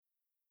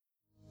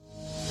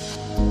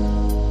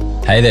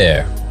Hey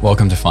there,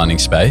 welcome to Finding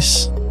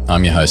Space.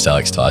 I'm your host,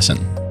 Alex Tyson.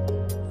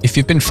 If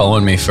you've been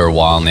following me for a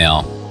while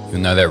now,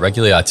 you'll know that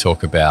regularly I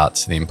talk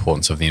about the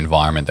importance of the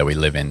environment that we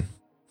live in,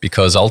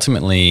 because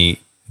ultimately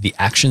the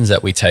actions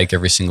that we take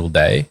every single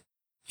day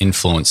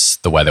influence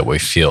the way that we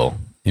feel,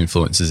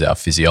 influences our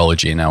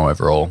physiology and our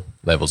overall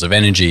levels of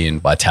energy and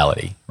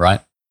vitality, right?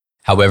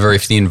 However,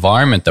 if the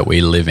environment that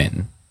we live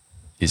in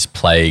is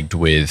plagued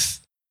with,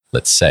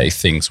 let's say,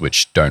 things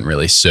which don't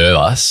really serve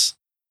us,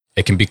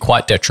 it can be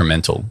quite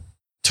detrimental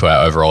to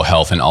our overall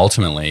health, and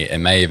ultimately it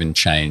may even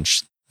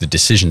change the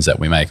decisions that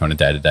we make on a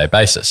day-to-day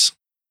basis.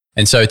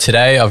 And so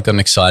today I've got an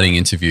exciting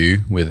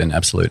interview with an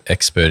absolute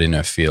expert in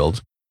her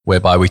field,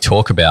 whereby we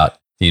talk about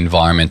the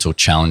environmental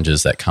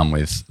challenges that come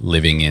with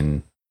living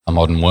in a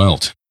modern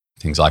world.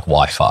 Things like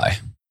Wi-Fi,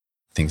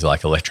 things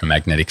like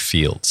electromagnetic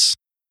fields,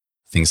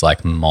 things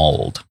like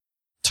mold,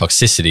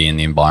 toxicity in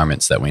the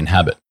environments that we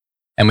inhabit.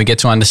 And we get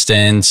to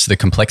understand the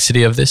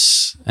complexity of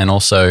this, and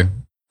also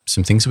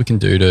some things we can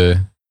do to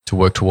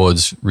work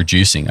towards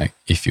reducing,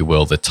 if you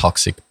will, the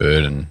toxic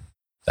burden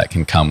that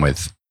can come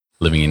with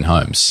living in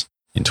homes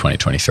in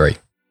 2023.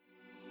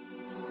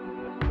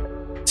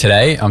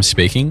 Today, I'm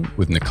speaking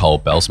with Nicole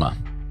Bijlsma.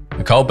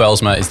 Nicole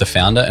Bijlsma is the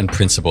founder and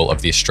principal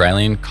of the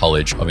Australian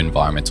College of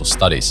Environmental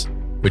Studies,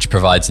 which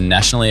provides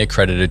nationally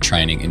accredited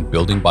training in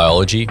building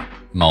biology,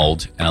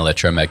 mold, and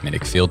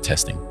electromagnetic field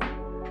testing.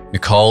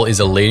 Nicole is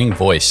a leading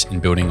voice in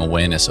building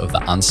awareness of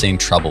the unseen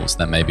troubles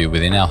that may be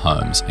within our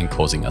homes and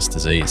causing us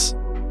disease.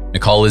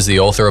 Nicole is the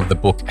author of the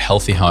book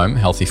Healthy Home,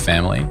 Healthy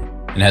Family,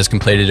 and has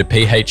completed a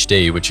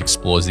PhD which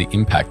explores the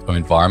impact of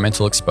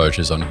environmental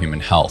exposures on human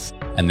health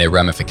and their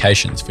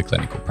ramifications for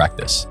clinical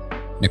practice.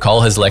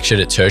 Nicole has lectured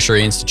at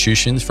tertiary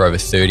institutions for over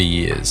 30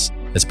 years,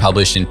 has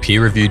published in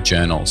peer-reviewed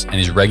journals, and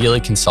is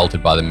regularly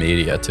consulted by the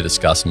media to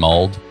discuss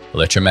mold,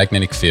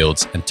 electromagnetic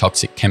fields, and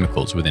toxic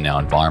chemicals within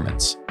our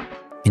environments.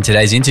 In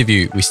today's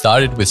interview, we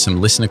started with some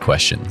listener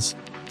questions.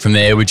 From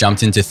there, we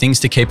jumped into things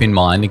to keep in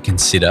mind and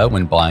consider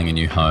when buying a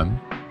new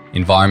home,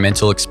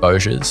 environmental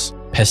exposures,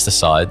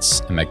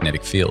 pesticides, and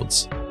magnetic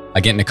fields. I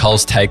get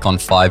Nicole's take on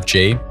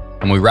 5G,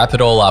 and we wrap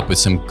it all up with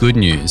some good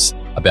news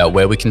about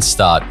where we can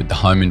start with the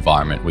home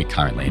environment we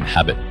currently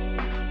inhabit.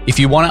 If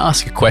you want to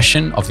ask a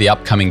question of the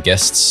upcoming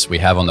guests we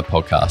have on the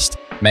podcast,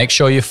 make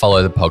sure you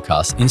follow the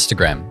podcast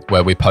Instagram,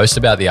 where we post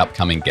about the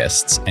upcoming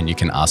guests, and you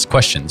can ask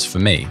questions for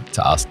me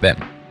to ask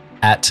them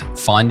at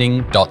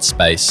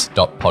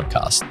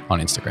finding.space.podcast on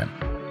Instagram.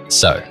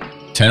 So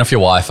turn off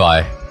your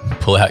Wi-Fi,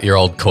 pull out your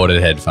old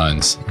corded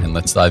headphones, and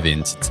let's dive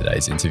into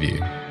today's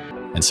interview.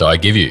 And so I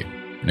give you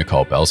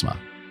Nicole Bijlsma.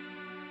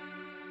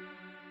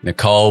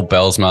 Nicole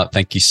Bijlsma,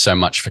 thank you so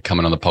much for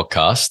coming on the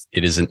podcast.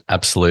 It is an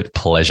absolute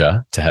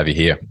pleasure to have you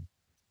here.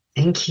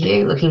 Thank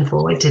you. Looking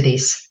forward to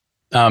this.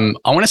 I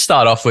want to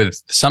start off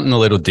with something a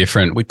little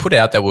different. We put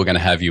out that we're going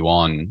to have you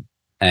on,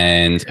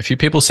 and a few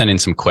people sent in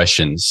some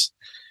questions.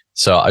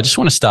 So I just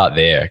want to start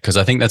there because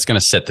I think that's going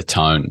to set the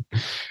tone.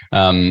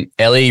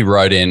 Ellie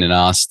wrote in and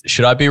asked,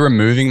 should I be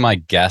removing my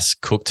gas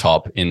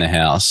cooktop in the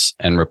house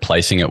and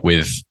replacing it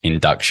with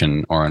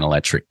induction or an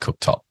electric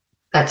cooktop?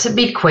 That's a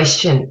big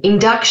question.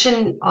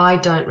 Induction, I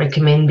don't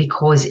recommend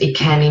because it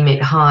can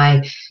emit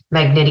high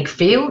magnetic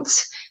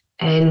fields.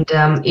 And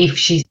if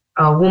she's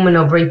a woman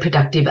of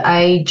reproductive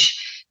age,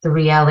 the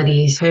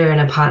reality is her and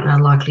her partner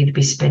are likely to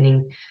be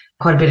spending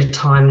quite a bit of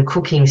time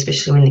cooking,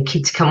 especially when the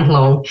kids come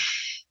along.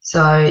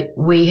 So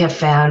we have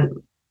found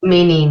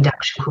many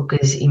induction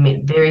cookers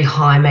emit very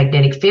high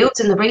magnetic fields,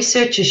 and the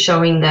research is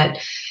showing that,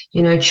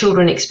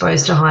 children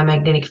exposed to high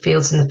magnetic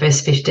fields in the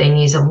first 15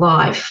 years of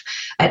life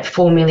at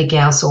 4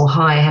 milligauss or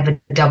higher have a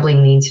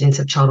doubling the incidence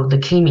of childhood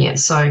leukemia.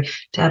 So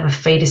to have a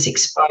fetus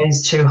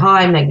exposed to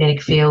high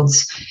magnetic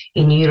fields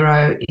in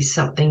utero is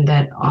something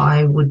that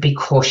I would be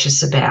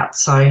cautious about.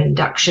 So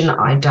induction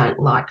I don't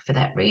like for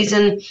that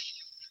reason.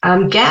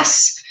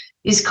 Gas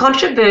is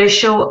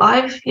controversial.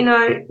 I've,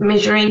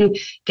 measuring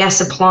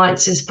gas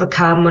appliances for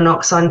carbon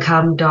monoxide and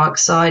carbon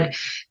dioxide,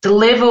 the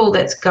level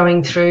that's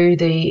going through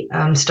the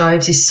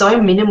stoves is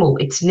so minimal.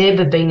 It's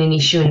never been an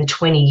issue in the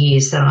 20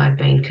 years that I've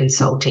been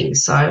consulting.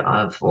 So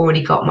I've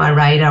already got my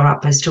radar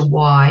up as to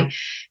why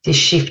this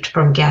shift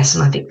from gas,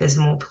 and I think there's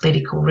more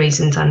political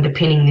reasons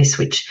underpinning this,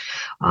 which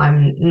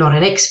I'm not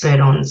an expert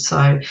on.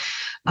 So,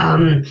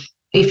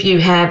 if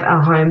you have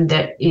a home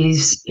that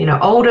is,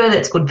 older,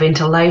 that's good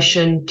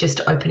ventilation,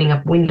 just opening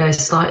up windows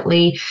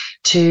slightly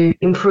to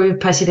improve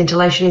passive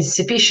ventilation is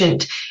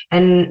sufficient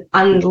and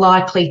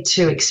unlikely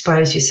to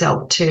expose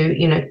yourself to,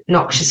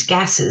 noxious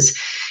gases.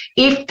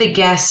 If the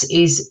gas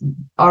is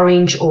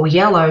orange or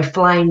yellow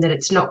flame, that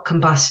it's not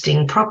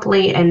combusting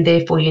properly, and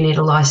therefore you need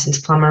a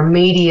licensed plumber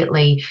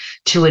immediately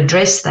to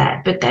address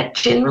that. But that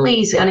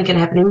generally is only going to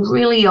happen in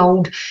really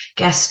old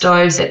gas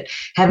stoves that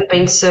haven't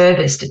been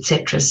serviced,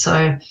 etc.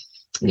 So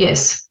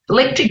yes,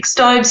 electric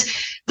stoves,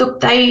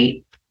 look,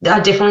 they are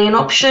definitely an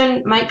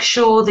option. Make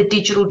sure the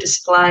digital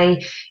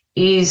display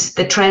is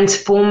the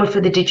transformer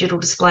for the digital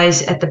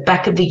displays at the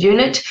back of the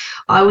unit.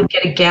 I would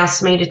get a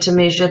Gauss meter to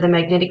measure the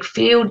magnetic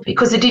field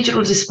because the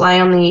digital display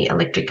on the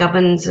electric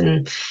ovens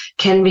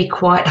can be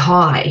quite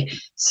high.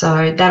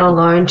 So that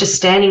alone, just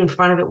standing in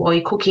front of it while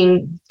you're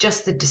cooking,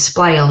 just the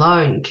display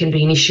alone can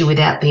be an issue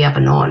without the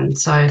oven on.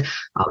 So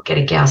I'll get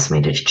a Gauss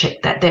meter to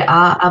check that. There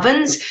are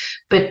ovens,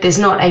 but there's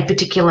not a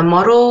particular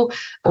model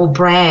or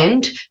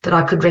brand that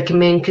I could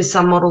recommend because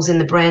some models in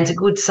the brands are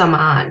good, some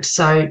aren't.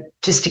 So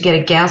just to get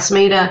a Gauss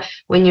meter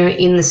when you're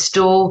in the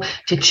store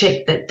to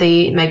check that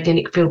the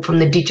magnetic field from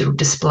the digital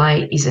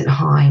display isn't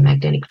high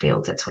magnetic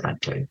fields. That's what I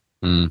do.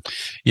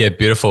 Yeah,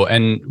 beautiful.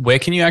 And where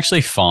can you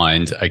actually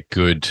find a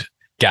good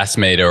gas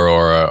meter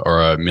or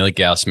a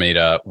milligauss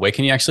meter? Where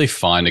can you actually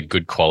find a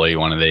good quality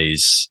one of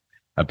these?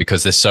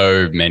 Because there's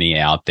so many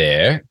out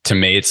there. To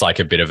me, it's like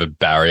a bit of a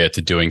barrier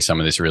to doing some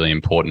of this really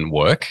important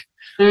work,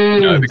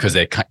 because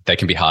they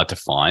can be hard to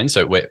find.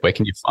 So where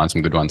can you find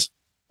some good ones?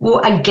 Well,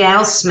 a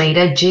Gauss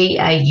meter,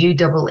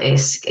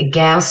 Gauss, a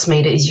Gauss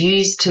meter is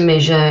used to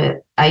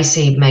measure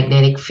AC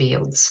magnetic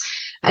fields.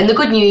 And the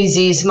good news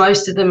is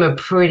most of them are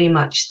pretty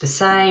much the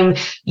same.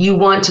 You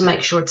want to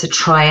make sure it's a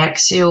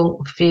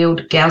triaxial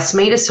field Gauss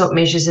meter, so it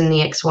measures in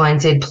the X, Y,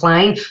 and Z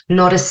plane,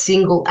 not a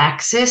single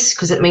axis,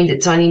 because it means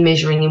it's only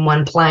measuring in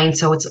one plane,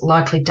 so it's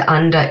likely to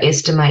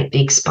underestimate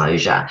the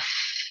exposure.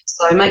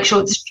 So make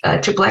sure it's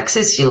triple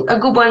axis. A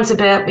good one's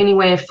about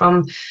anywhere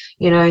from,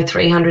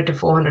 $300 to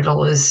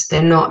 $400.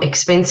 They're not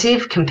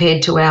expensive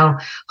compared to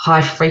our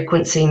high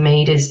frequency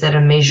meters that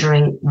are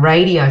measuring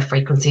radio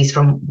frequencies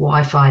from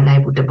Wi-Fi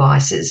enabled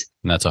devices.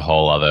 And that's a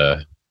whole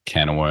other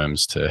can of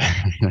worms to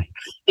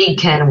big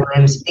can of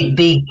worms,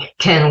 big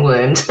can of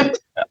worms.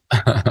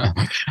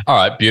 All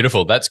right,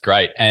 beautiful. That's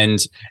great.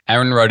 And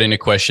Aaron wrote in a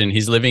question.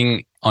 He's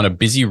living on a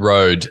busy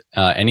road.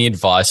 Any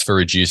advice for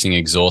reducing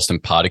exhaust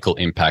and particle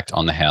impact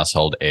on the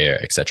household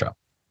air, etc.?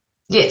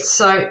 Yes.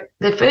 So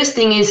the first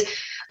thing is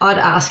I'd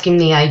ask him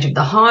the age of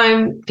the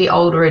home. The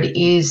older it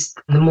is,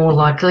 the more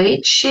likely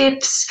it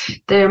shifts.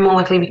 There are more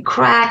likely to be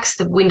cracks.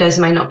 The windows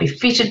may not be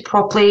fitted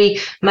properly.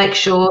 Make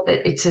sure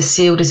that it's as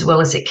sealed as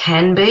well as it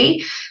can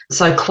be.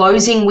 So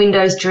closing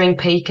windows during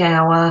peak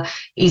hour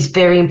is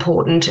very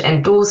important,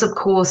 and doors, of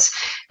course,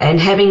 and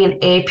having an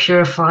air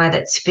purifier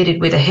that's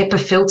fitted with a HEPA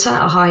filter,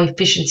 a high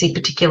efficiency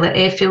particulate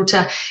air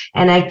filter,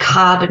 and a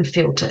carbon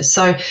filter.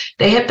 So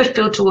the HEPA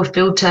filter will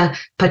filter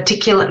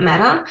particulate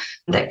matter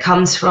that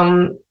comes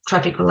from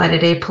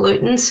traffic-related air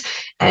pollutants,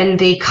 and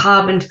the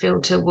carbon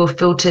filter will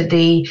filter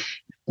the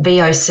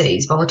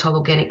VOCs, volatile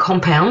organic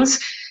compounds,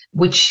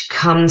 which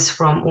comes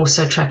from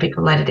also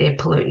traffic-related air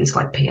pollutants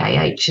like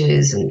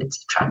PAHs and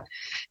etc.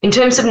 In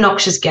terms of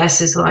noxious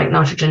gases like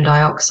nitrogen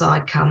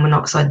dioxide, carbon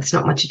monoxide, there's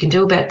not much you can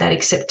do about that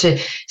except to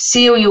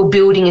seal your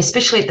building,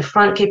 especially at the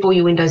front, keep all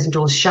your windows and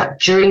doors shut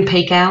during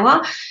peak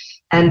hour.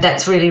 And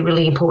that's really,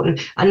 really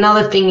important.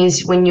 Another thing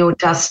is when you're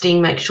dusting,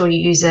 make sure you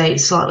use a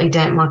slightly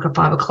damp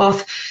microfiber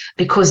cloth,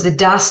 because the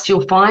dust,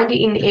 you'll find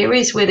in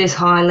areas where there's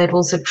high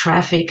levels of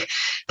traffic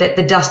that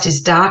the dust is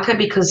darker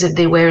because of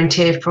the wear and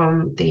tear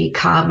from the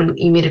carbon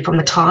emitted from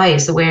the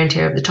tyres, the wear and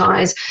tear of the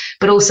tyres,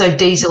 but also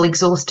diesel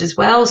exhaust as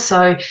well.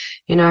 So,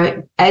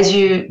 as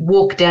you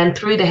walk down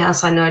through the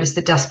house, I notice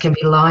the dust can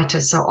be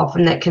lighter. So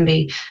often that can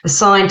be a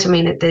sign to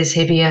me that there's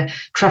heavier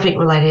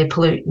traffic-related air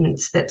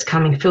pollutants that's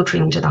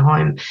filtering into the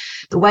home.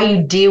 The way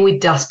you deal with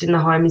dust in the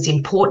home is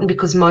important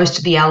because most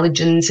of the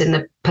allergens and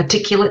the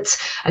particulates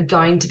are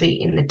going to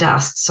be in the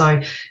dust. So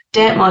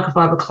damp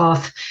microfiber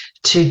cloth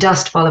to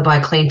dust followed by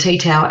a clean tea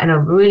towel and a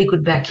really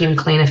good vacuum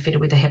cleaner fitted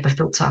with a HEPA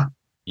filter.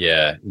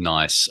 Yeah,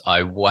 nice.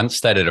 I once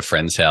stayed at a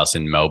friend's house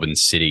in Melbourne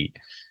City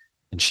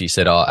and she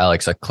said, "Oh,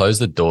 Alex, I close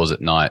the doors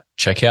at night.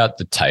 Check out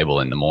the table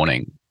in the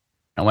morning."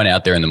 I went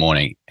out there in the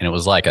morning and it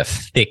was like a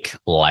thick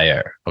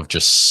layer of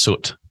just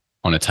soot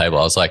on a table.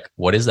 I was like,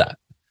 "What is that?"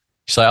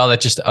 She's like, "Oh, that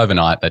just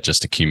overnight, that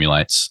just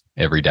accumulates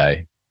every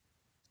day."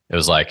 It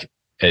was like,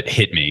 it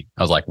hit me.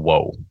 I was like,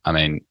 whoa. I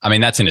mean,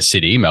 that's in a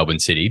city, Melbourne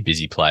City,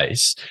 busy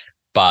place,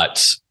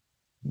 but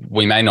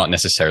we may not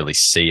necessarily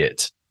see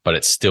it, but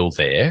it's still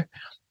there.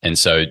 And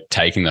so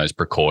taking those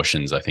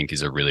precautions, I think,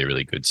 is a really,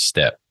 really good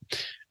step.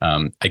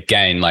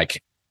 Again,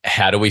 like,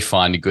 how do we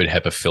find a good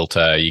HEPA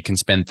filter? You can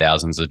spend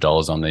thousands of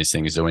dollars on these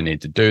things. Do we need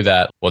to do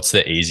that? What's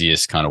the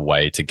easiest kind of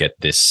way to get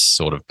this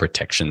sort of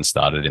protection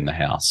started in the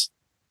house?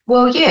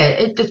 Well,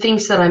 yeah, the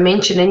things that I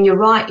mentioned, and you're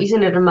right,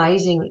 isn't it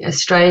amazing?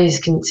 Australia is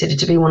considered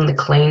to be one of the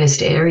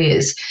cleanest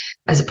areas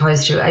as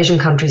opposed to Asian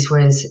countries where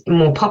it's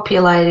more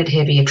populated,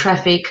 heavier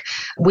traffic.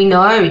 We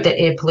know that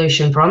air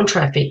pollution from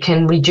traffic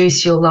can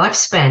reduce your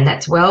lifespan.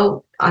 That's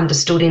well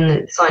understood in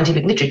the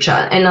scientific literature.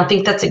 And I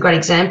think that's a great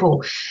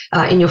example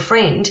in your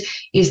friend,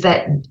 is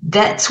that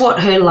that's what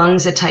her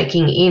lungs are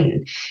taking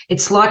in.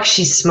 It's like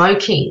she's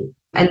smoking.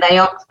 And they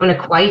often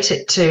equate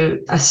it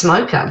to a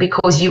smoker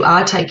because you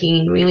are taking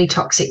in really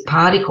toxic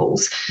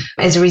particles.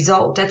 As a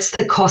result, that's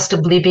the cost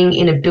of living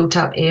in a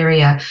built-up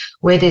area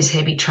where there's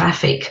heavy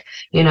traffic.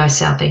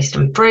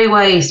 Southeastern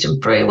Freeway, Eastern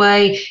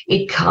Freeway,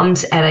 it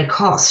comes at a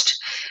cost.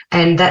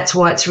 And that's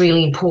why it's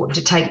really important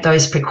to take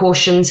those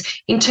precautions.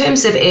 In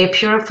terms of air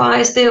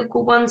purifiers, there are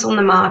good ones on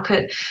the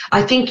market.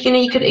 I think,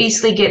 you could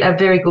easily get a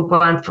very good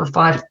one for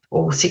 $500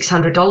 or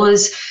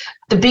 $600.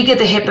 The bigger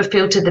the HEPA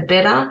filter, the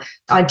better.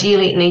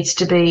 Ideally, it needs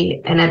to be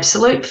an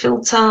absolute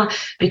filter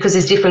because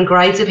there's different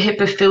grades of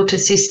HEPA filter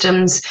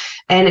systems,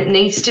 and it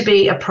needs to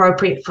be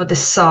appropriate for the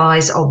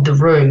size of the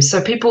room. So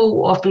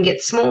people often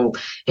get small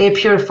air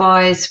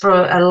purifiers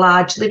for a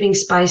large living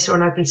space or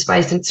an open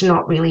space, and it's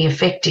not really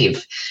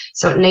effective.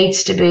 So it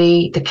needs to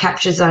be, the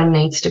capture zone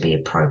needs to be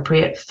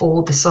appropriate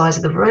for the size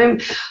of the room.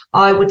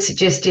 I would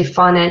suggest if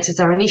finances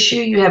are an issue,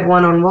 you have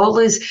one on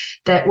rollers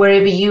that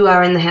wherever you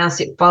are in the house,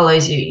 it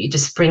follows you. You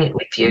just bring it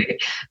with you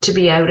to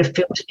be able to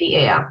filter the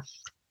air.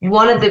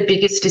 One of the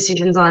biggest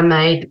decisions I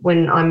made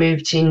when I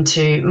moved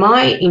into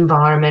my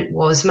environment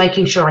was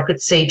making sure I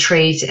could see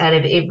trees out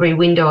of every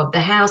window of the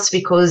house,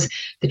 because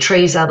the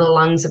trees are the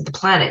lungs of the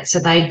planet. So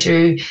they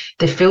do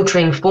the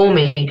filtering for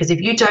me, because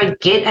if you don't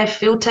get a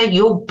filter,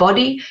 your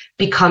body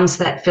becomes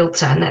that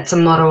filter. And that's a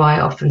motto I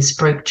often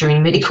spruik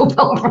during medical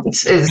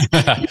conferences,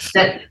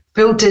 that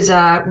filters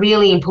are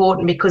really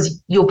important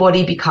because your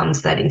body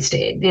becomes that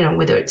instead.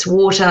 Whether it's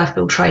water,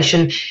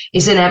 filtration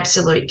is an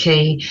absolute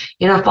key.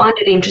 I find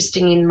it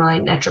interesting in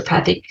my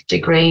naturopathic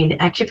degree and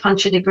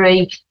acupuncture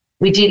degree,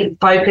 we didn't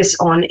focus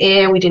on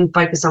air, we didn't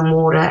focus on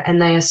water, and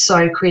they are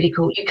so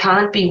critical. You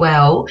can't be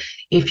well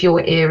if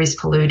your air is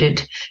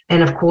polluted.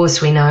 And of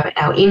course, we know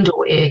our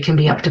indoor air can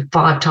be up to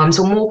 5 times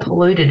or more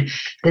polluted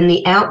than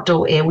the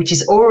outdoor air, which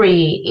is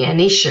already an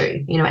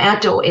issue.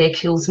 Outdoor air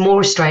kills more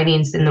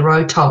Australians than the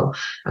road toll,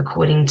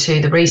 according to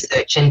the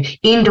research. And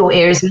indoor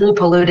air is more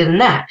polluted than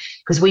that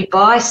because we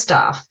buy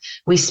stuff,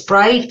 we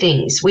spray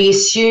things, we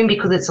assume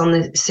because it's on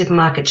the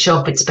supermarket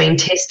shelf it's been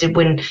tested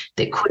when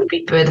that couldn't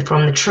be further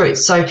from the truth.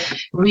 So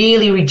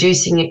really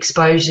reducing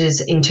exposures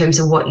in terms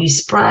of what you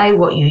spray,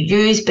 what you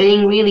use,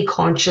 being really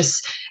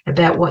conscious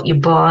about what you're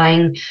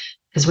buying,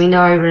 because we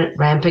know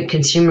rampant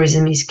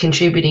consumerism is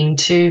contributing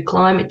to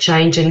climate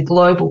change and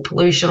global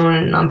pollution on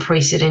an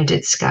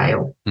unprecedented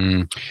scale.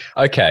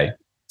 Okay.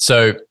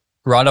 So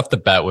right off the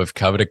bat, we've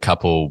covered a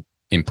couple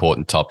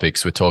important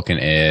topics. We're talking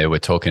air,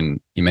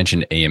 you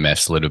mentioned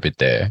EMFs a little bit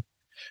there.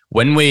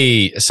 When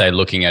we say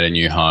looking at a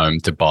new home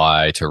to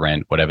buy, to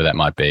rent, whatever that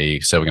might be,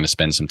 so we're going to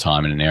spend some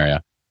time in an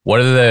area, what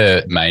are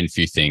the main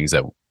few things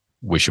that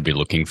we should be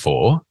looking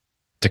for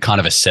to kind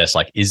of assess,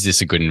 is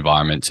this a good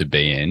environment to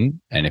be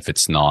in? And if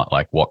it's not,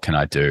 what can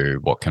I do?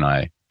 What can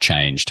I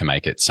change to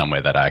make it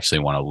somewhere that I actually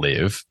want to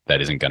live that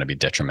isn't going to be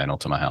detrimental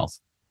to my health?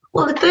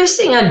 Well, the first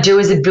thing I'd do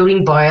as a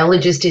building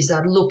biologist is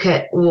I'd look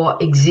at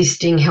what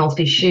existing health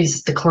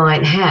issues the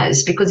client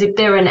has, because if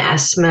they're an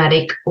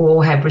asthmatic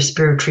or have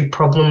respiratory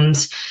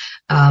problems,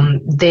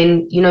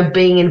 then,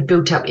 being in a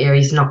built-up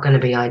area is not going to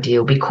be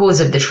ideal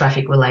because of the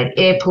traffic-related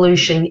air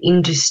pollution,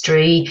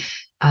 industry,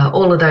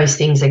 all of those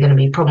things are going to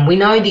be a problem. We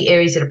know the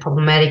areas that are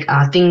problematic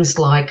are things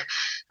like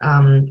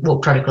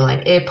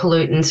traffic-related air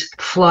pollutants,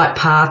 flight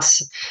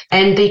paths,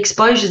 and the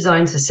exposure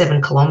zones are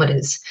 7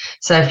 kilometres.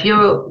 So if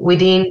you're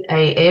within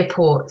a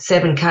airport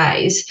 7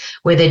 Ks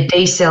where they're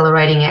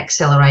decelerating,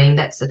 accelerating,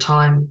 that's the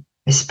time,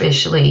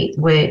 especially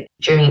where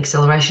during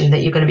acceleration,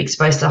 that you're going to be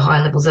exposed to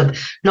high levels of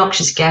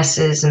noxious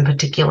gases and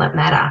particulate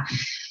matter.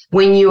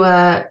 When you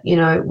are,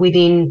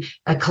 within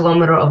a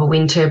kilometre of a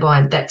wind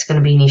turbine, that's going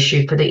to be an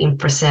issue for the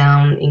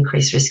infrasound,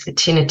 increased risk for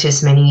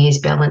tinnitus, many ears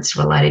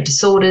balance-related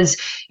disorders.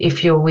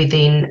 If you're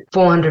within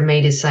 400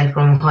 metres, say,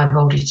 from high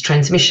voltage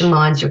transmission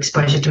lines, your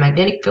exposure to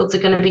magnetic fields are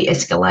going to be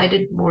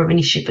escalated, more of an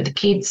issue for the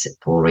kids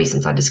for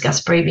reasons I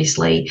discussed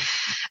previously.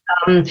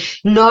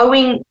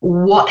 Knowing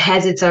what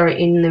hazards are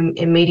in the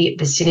immediate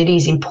vicinity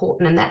is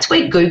important, and that's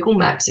where Google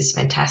Maps is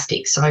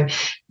fantastic. So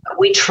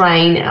we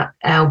train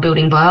our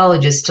building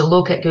biologists to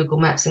look at Google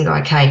Maps and go,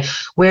 okay,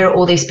 where are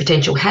all these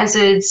potential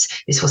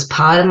hazards? This was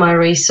part of my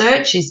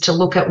research, is to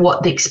look at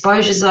what the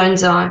exposure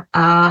zones are,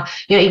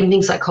 even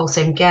things like coal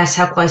seam gas,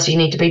 how close do you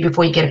need to be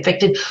before you get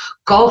affected?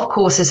 Golf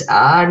courses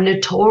are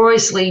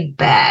notoriously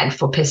bad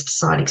for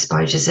pesticide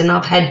exposures. And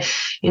I've had,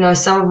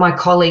 some of my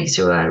colleagues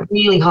who are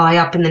really high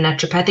up in the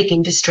naturopathic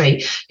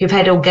industry who've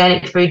had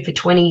organic food for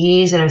 20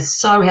 years and are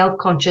so health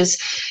conscious,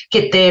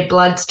 get their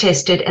bloods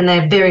tested and they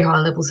have very high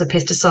levels of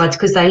pesticides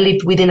because they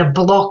lived within a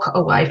block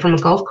away from a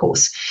golf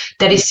course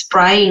that is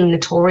spraying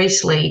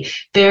notoriously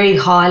very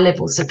high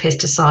levels of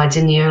pesticides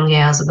in the early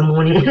hours of the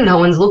morning when no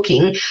one's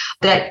looking,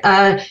 that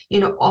are,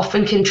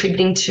 often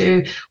contributing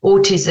to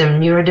autism,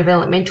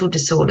 neurodevelopmental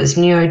disorders,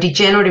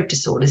 neurodegenerative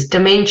disorders,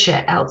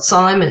 dementia,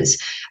 Alzheimer's,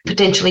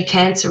 potentially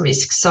cancer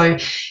risks. So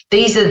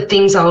these are the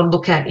things I would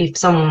look at if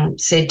someone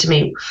said to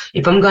me,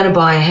 if I'm going to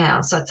buy a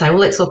house, I'd say, well,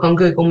 let's look on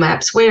Google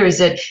Maps. Where is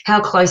it?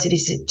 How close it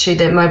is to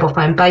the mobile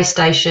phone base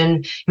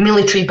station,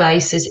 military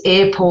bases,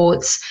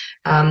 airports,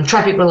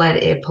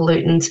 traffic-related air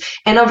pollutants.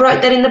 And I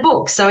wrote that in the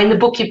book. So in the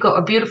book, you've got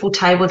a beautiful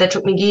table that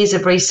took me years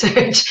of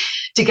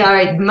research to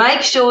go,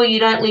 make sure you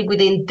don't live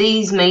within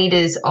these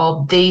meters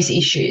of these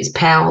issues,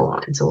 power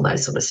lines, all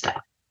those sort of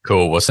stuff.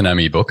 Cool. What's the name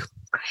of your book?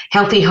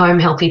 Healthy Home,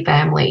 Healthy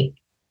Family.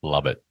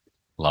 Love it.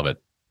 Love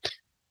it.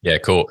 Yeah,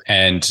 cool.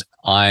 And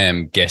I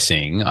am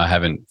guessing, I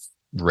haven't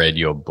read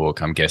your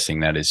book. I'm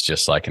guessing that is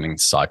just like an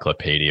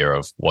encyclopedia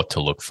of what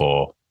to look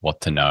for, what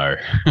to know,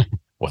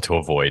 what to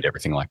avoid,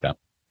 everything like that.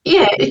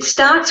 Yeah, it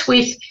starts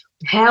with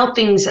how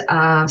things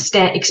are,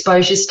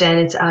 exposure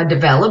standards are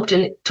developed,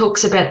 and it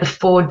talks about the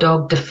four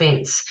dog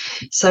defense.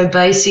 So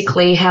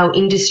basically how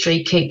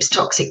industry keeps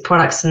toxic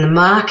products in the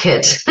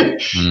market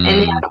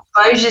and how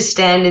exposure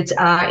standards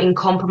are in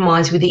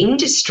compromise with the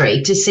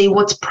industry to see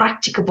what's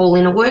practicable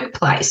in a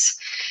workplace.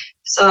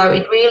 So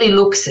it really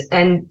looks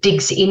and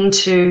digs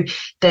into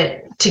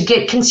that to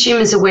get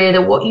consumers aware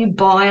that what you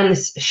buy on the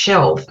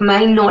shelf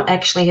may not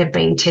actually have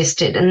been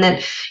tested, and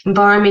that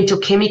environmental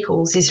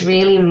chemicals is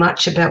really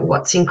much about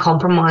what's in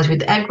compromise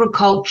with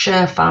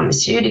agriculture,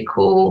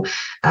 pharmaceutical,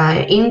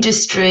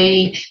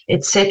 industry,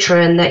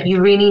 etc., and that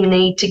you really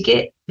need to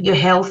get your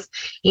health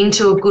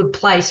into a good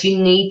place. You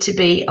need to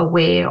be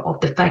aware of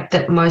the fact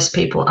that most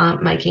people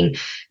aren't making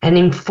an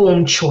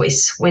informed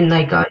choice when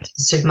they go to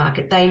the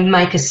supermarket. They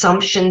make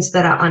assumptions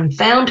that are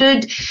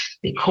unfounded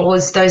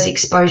because those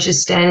exposure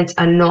standards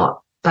are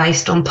not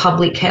based on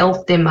public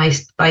health. They're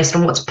based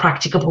on what's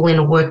practicable in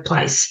a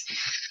workplace.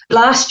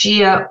 Last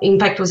year, in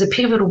fact, was a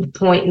pivotal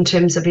point in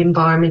terms of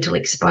environmental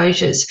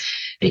exposures,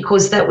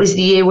 because that was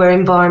the year where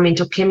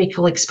environmental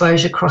chemical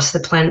exposure crossed the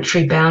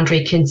planetary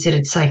boundary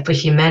considered safe for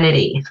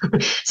humanity.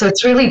 So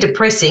it's really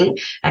depressing,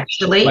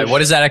 actually. Wait, what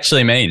does that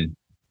actually mean?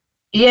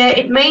 Yeah,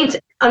 it means,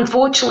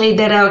 unfortunately,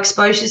 that our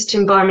exposures to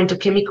environmental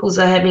chemicals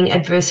are having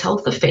adverse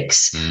health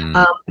effects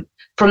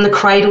from the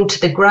cradle to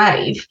the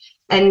grave,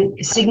 and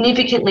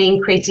significantly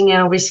increasing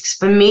our risks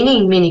for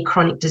many, many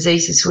chronic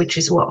diseases, which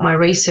is what my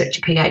research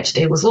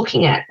PhD was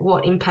looking at.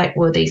 What impact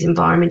were these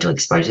environmental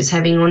exposures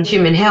having on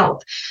human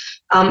health?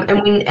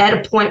 And we're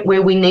at a point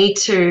where we need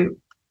to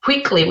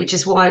quickly, which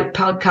is why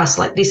podcasts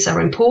like this are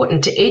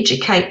important, to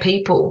educate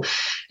people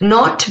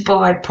not to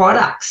buy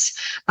products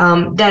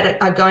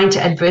that are going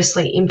to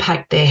adversely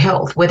impact their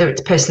health, whether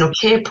it's personal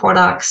care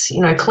products,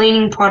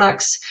 cleaning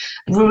products.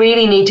 We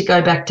really need to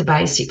go back to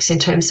basics in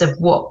terms of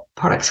what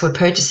products we're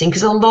purchasing,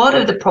 because a lot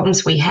of the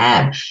problems we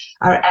have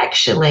are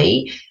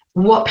actually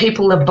what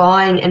people are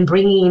buying and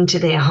bringing into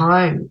their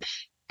home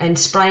and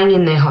spraying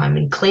in their home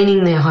and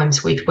cleaning their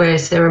homes with,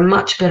 whereas there are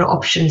much better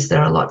options that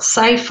are a lot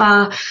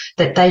safer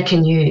that they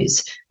can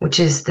use, which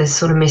is the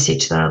sort of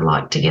message that I'd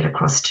like to get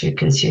across to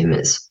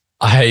consumers.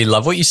 I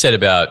love what you said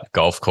about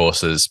golf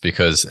courses,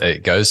 because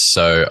it goes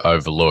so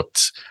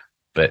overlooked.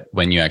 But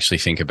when you actually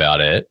think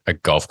about it, a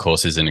golf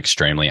course is an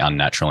extremely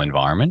unnatural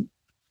environment.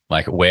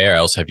 Like, where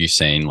else have you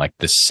seen like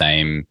the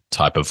same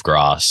type of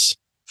grass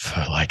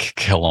for like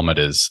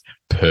kilometers,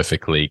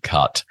 perfectly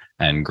cut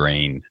and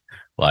green?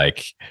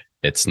 Like,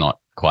 it's not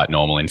quite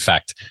normal. In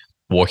fact,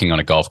 walking on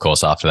a golf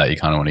course after that, you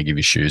kind of want to give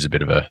your shoes a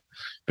bit of a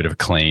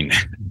clean,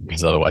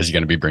 because otherwise you're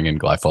going to be bringing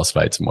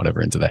glyphosates and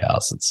whatever into the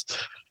house.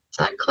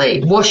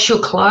 Exactly. Wash your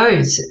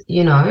clothes,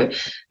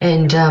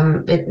 and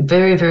it's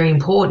very, very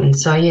important.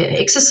 So, yeah,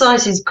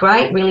 exercise is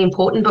great, really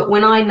important. But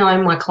when I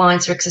know my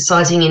clients are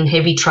exercising in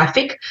heavy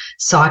traffic,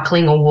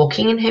 cycling or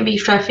walking in heavy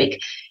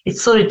traffic, it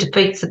sort of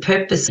defeats the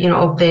purpose,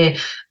 of their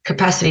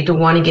capacity to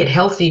want to get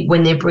healthy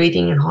when they're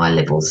breathing in high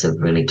levels of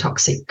really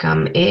toxic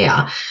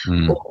air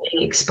or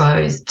being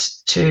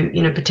exposed to,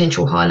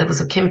 potential high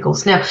levels of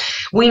chemicals. Now,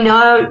 we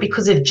know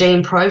because of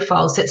gene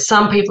profiles that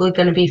some people are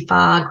going to be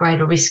far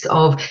greater risk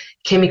of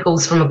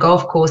chemicals from a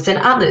golf course than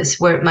others,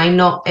 where it may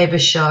not ever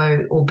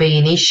show or be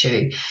an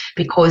issue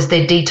because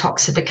their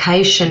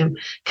detoxification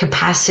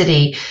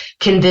capacity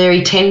can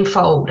vary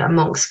tenfold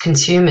amongst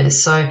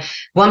consumers. So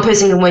one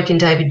person can work in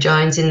David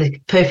Jones in the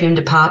perfume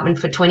department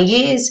for 20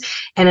 years,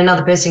 and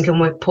another person can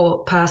work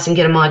past and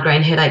get a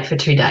migraine headache for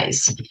 2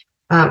 days.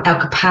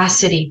 Our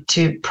capacity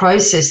to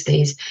process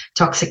these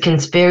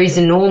toxicants varies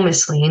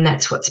enormously, and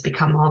that's what's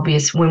become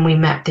obvious when we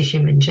map the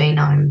human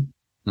genome.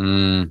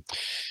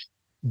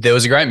 There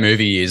was a great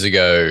movie years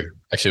ago.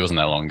 Actually, it wasn't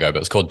that long ago, but it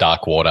was called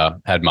Dark Water.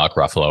 It had Mark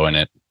Ruffalo in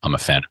it. I'm a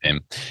fan of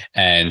him.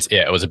 And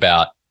yeah, it was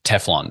about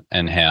Teflon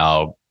and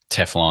how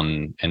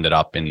Teflon ended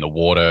up in the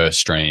water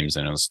streams,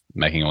 and it was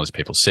making all these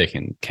people sick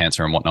and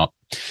cancer and whatnot.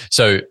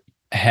 So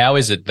how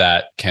is it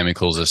that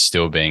chemicals are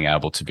still being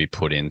able to be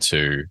put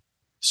into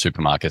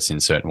supermarkets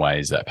in certain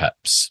ways that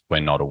perhaps we're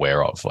not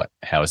aware of? Like,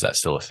 how is that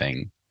still a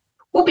thing?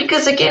 Well,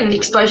 because again, the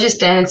exposure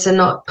standards are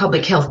not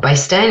public health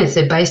based standards.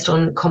 They're based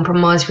on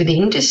compromise with the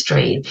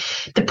industry.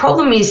 The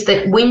problem is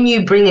that when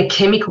you bring a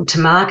chemical to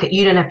market,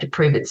 you don't have to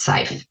prove it's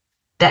safe.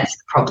 That's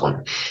the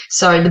problem.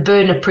 So the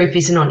burden of proof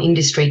isn't on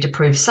industry to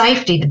prove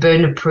safety. The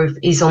burden of proof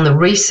is on the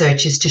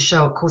researchers to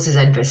show it causes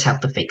adverse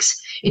health effects.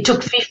 It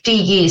took 50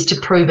 years to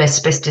prove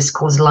asbestos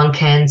caused lung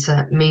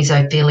cancer,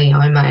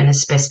 mesothelioma, and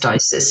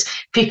asbestosis.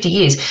 50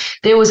 years.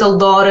 There was a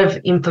lot of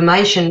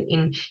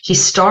information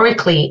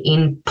historically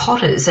in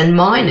potters and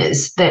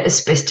miners that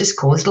asbestos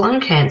caused lung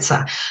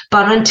cancer.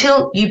 But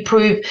until you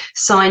prove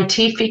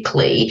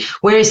scientifically,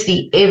 whereas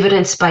the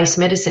evidence-based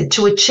medicine,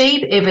 to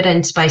achieve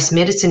evidence-based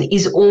medicine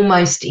is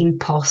almost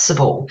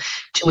impossible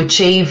to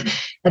achieve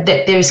that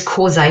there is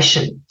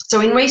causation. So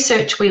in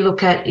research, we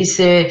look at, is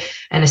there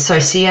an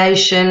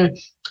association?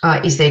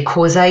 Is there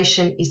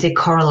causation? Is there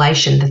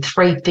correlation? The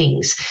three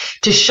things.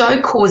 To show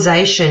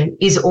causation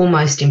is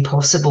almost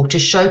impossible. To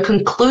show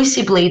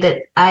conclusively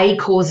that A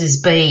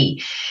causes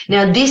B.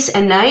 Now, this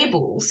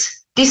enables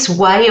this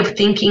way of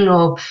thinking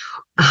of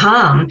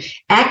harm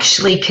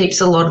actually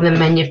keeps a lot of the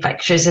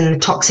manufacturers and the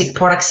toxic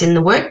products in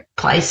the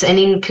workplace and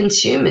in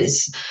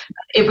consumers'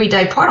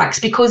 everyday products,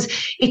 because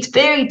it's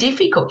very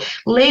difficult.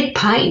 Lead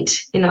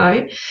paint,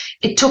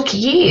 it took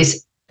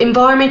years.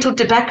 Environmental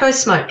tobacco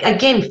smoke,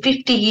 again,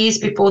 50 years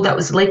before that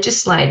was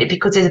legislated,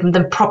 because of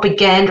the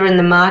propaganda and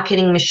the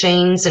marketing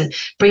machines and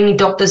bringing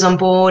doctors on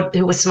board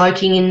who were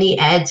smoking in the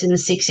ads in the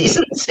 60s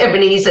and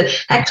 70s. And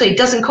actually, it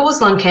doesn't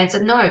cause lung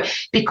cancer. No,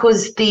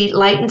 because the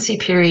latency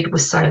period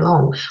was so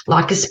long,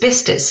 like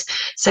asbestos.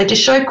 So to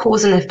show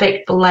cause and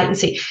effect for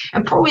latency,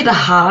 and probably the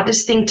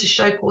hardest thing to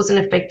show cause and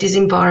effect is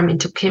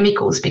environmental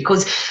chemicals,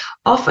 because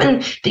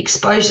often the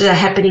exposures are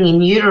happening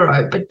in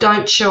utero, but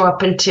don't show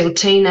up until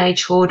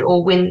teenagehood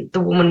or when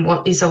the woman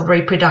is of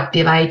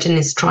reproductive age and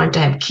is trying to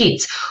have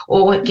kids,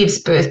 or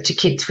gives birth to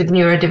kids with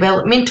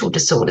neurodevelopmental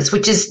disorders,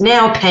 which is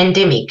now a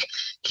pandemic.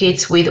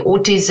 Kids with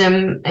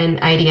autism and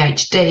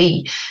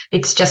ADHD,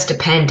 it's just a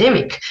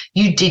pandemic.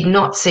 You did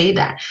not see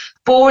that.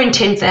 4 in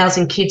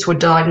 10,000 kids were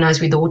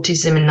diagnosed with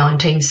autism in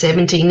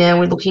 1970. Now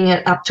we're looking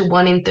at up to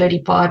 1 in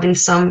 35 in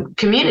some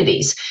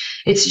communities.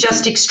 It's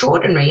just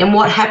extraordinary. And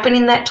what happened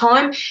in that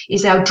time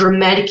is our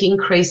dramatic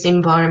increase in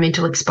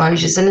environmental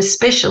exposures, and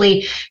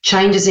especially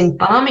changes in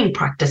farming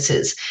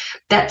practices.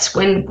 That's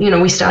when,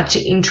 we start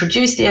to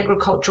introduce the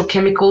agricultural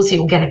chemicals, the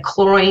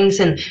organochlorines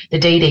and the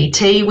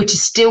DDT, which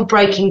is still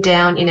breaking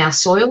down in our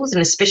soils,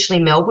 and especially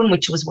Melbourne,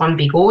 which was one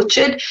big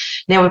orchard.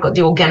 Now we've got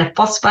the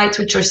organophosphates,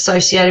 which are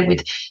associated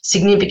with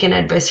significant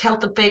adverse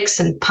health effects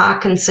and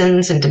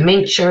Parkinson's and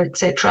dementia,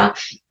 etc.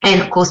 And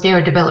of course,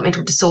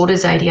 neurodevelopmental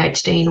disorders,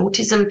 ADHD and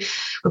autism.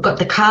 We've got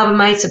the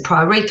carbamates, the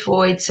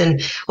pyrethroids,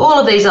 and all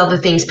of these other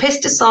things.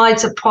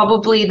 Pesticides are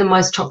probably the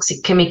most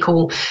toxic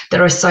chemical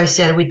that are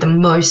associated with the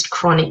most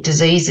chronic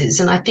diseases.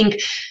 And I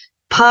think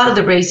part of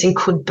the reason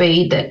could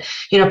be that,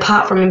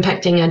 apart from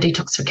impacting our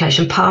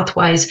detoxification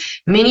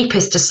pathways, many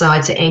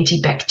pesticides are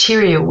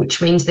antibacterial, which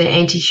means they're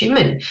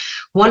anti-human.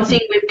 One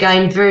thing we've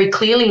gained very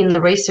clearly in the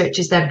research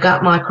is that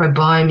gut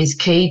microbiome is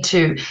key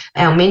to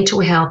our mental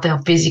health,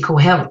 our physical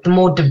health. The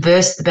more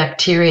diverse the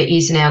bacteria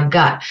is in our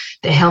gut,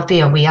 the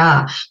healthier we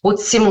are.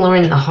 What's similar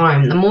in the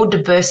home? The more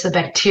diverse the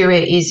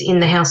bacteria is in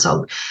the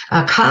household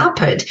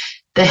carpet,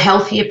 the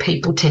healthier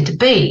people tend to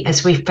be,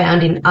 as we've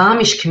found in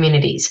Amish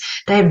communities.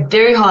 They have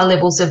very high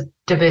levels of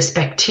diverse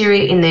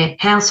bacteria in their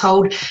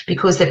household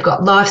because they've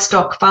got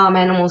livestock, farm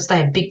animals, they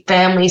have big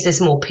families, there's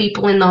more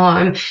people in the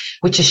home,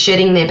 which are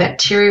shedding their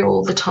bacteria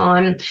all the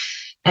time.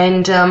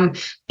 And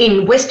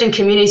in Western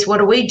communities, what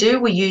do?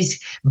 We use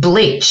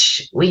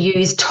bleach. We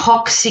use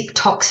toxic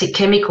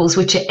chemicals,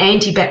 which are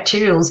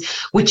antibacterials,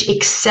 which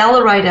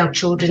accelerate our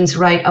children's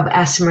rate of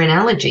asthma and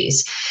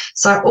allergies.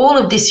 So all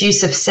of this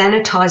use of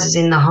sanitizers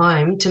in the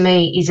home, to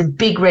me, is a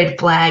big red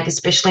flag,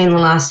 especially in the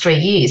last 3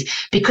 years,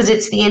 because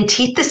it's the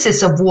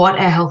antithesis of what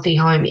a healthy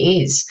home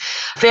is.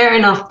 Fair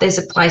enough, there's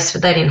a place for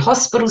that in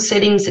hospital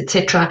settings,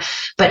 etc.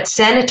 But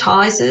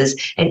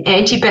sanitizers and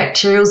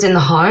antibacterials in the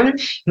home,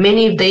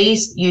 many of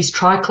these use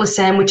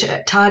triclosan, which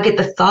target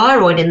the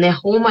thyroid and they're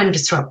hormone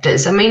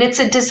disruptors. I mean, it's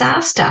a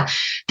disaster.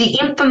 The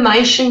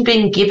information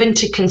being given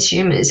to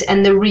consumers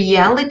and the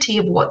reality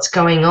of what's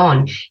going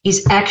on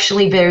is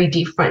actually very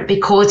different,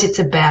 because it's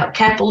about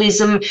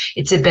capitalism,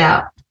 it's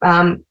about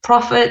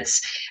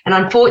profits. And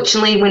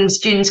unfortunately, when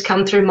students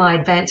come through my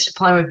advanced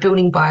diploma of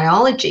building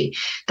biology,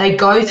 they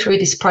go through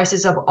this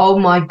process of, oh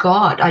my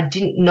God, I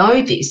didn't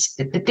know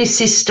that this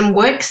system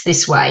works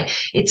this way.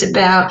 It's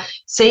about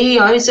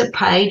CEOs are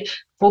paid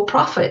for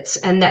profits,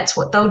 and that's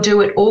what they'll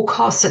do at all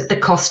costs, at the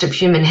cost of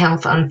human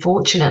health,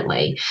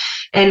 unfortunately.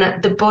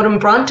 And the bottom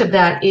brunt of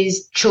that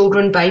is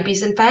children,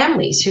 babies and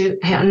families who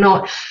are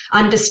not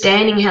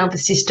understanding how the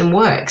system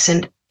works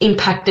and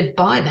impacted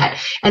by that.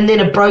 And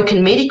then a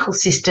broken medical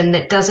system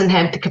that doesn't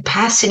have the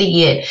capacity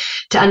yet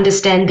to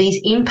understand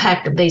the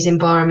impact of these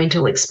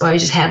environmental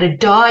exposures, how to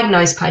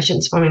diagnose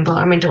patients from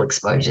environmental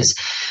exposures,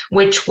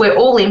 which we're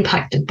all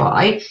impacted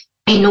by,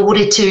 in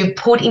order to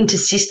put into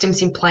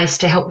systems in place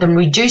to help them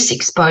reduce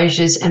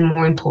exposures and,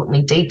 more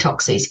importantly,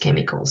 detox these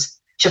chemicals,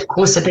 which of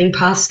course are being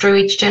passed through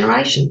each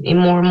generation in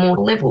more and more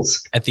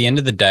levels. At the end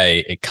of the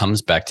day, it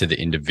comes back to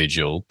the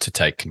individual to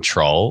take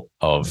control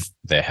of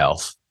their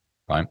health,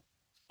 right?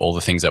 All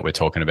the things that we're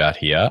talking about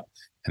here,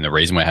 and the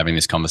reason we're having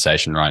this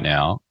conversation right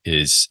now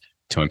is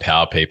to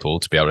empower people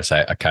to be able to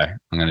say, okay,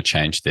 I'm going to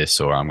change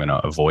this or I'm going to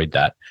avoid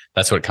that.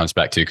 That's what it comes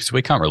back to, because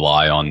we can't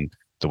rely on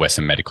the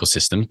Western medical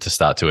system to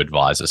start to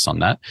advise us on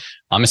that.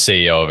 I'm a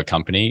CEO of a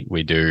company.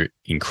 We do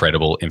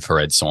incredible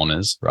infrared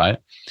saunas, right?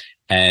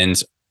 And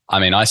I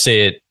mean, I see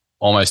it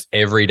almost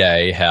every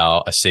day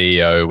how a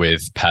CEO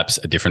with perhaps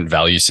a different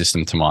value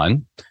system to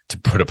mine, to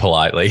put it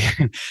politely,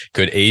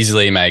 could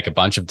easily make a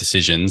bunch of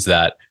decisions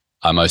that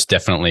are most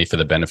definitely for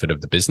the benefit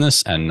of the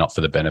business and not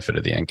for the benefit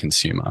of the end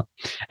consumer.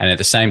 And at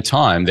the same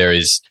time, there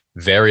is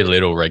very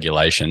little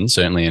regulation,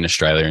 certainly in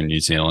Australia and New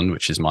Zealand,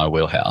 which is my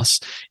wheelhouse,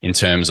 in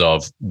terms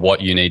of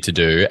what you need to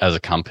do as a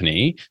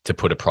company to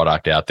put a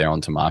product out there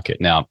onto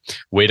market. Now,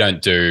 we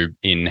don't do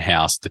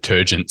in-house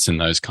detergents and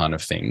those kind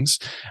of things,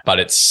 but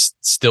it's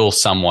still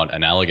somewhat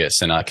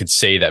analogous. And I could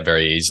see that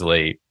very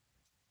easily.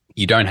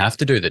 You don't have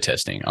to do the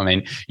testing. I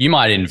mean, you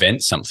might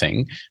invent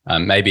something,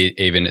 maybe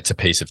even it's a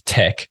piece of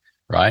tech,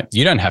 right?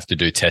 You don't have to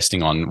do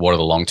testing on what are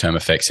the long-term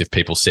effects if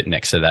people sit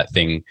next to that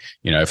thing,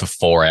 for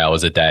 4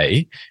 hours a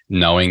day,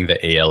 knowing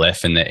the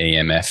ELF and the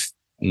EMF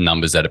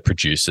numbers that it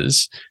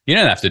produces. You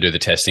don't have to do the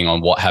testing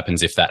on what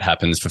happens if that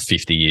happens for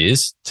 50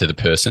 years to the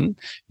person,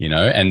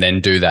 and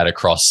then do that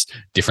across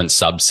different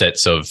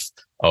subsets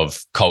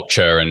of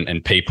culture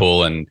and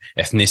people and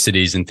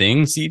ethnicities and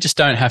things. You just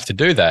don't have to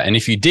do that. And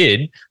if you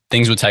did,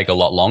 things would take a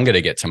lot longer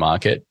to get to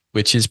market,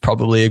 which is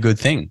probably a good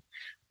thing,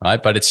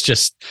 right? But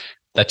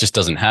that just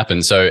doesn't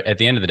happen. So at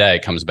the end of the day,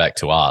 it comes back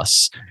to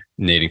us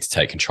needing to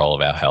take control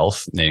of our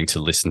health, needing to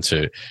listen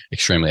to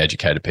extremely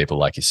educated people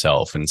like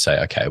yourself and say,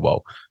 okay,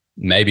 well,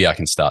 maybe I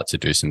can start to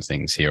do some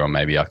things here, or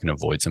maybe I can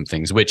avoid some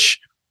things, which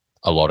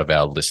a lot of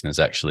our listeners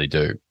actually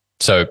do.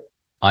 So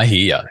I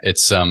hear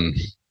it's a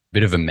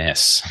bit of a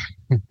mess.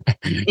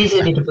 It is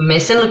a bit of a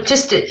mess. And look,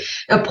 just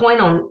a point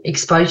on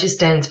exposure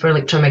standards for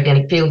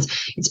electromagnetic fields,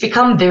 it's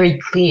become very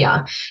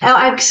clear.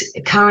 Our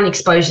current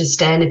exposure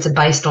standards are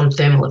based on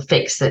thermal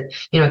effects that,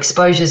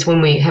 exposures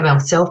when we have our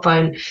cell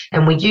phone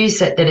and we use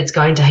that it's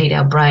going to heat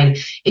our brain.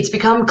 It's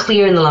become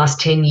clear in the last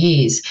 10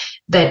 years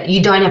that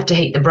you don't have to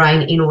heat the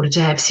brain in order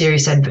to have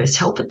serious adverse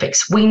health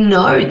effects. We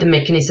know the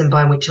mechanism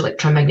by which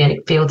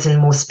electromagnetic fields,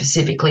 and more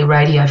specifically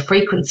radio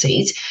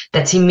frequencies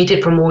that's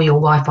emitted from all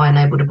your Wi-Fi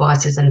enabled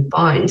devices and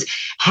phones,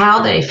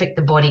 how they affect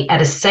the body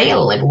at a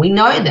cellular level. We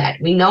know that.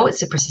 We know it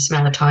suppresses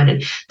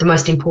melatonin, the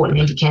most important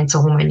anti-cancer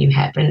hormone you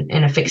have, and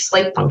affects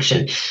sleep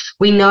function.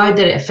 We know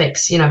that it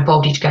affects,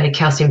 voltage-gated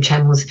calcium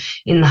channels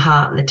in the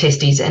heart and the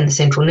testes and the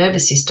central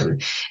nervous system,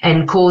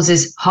 and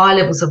causes high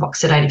levels of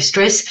oxidative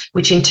stress,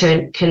 which in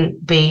turn can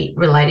be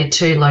related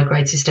to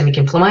low-grade systemic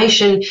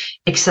inflammation,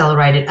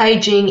 accelerated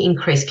aging,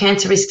 increased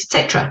cancer risks,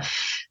 etc.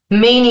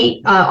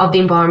 Many of the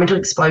environmental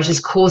exposures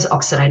cause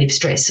oxidative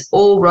stress.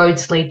 All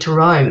roads lead to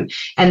Rome,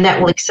 and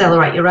that will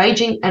accelerate your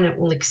aging and it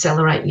will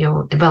accelerate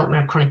your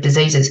development of chronic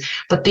diseases.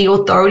 But the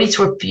authorities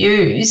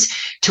refuse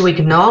to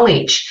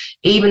acknowledge,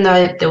 even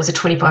though there was a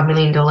 $25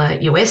 million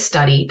US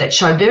study that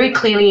showed very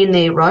clearly in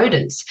their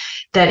rodents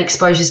that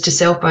exposures to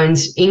cell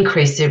phones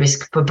increase their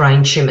risk for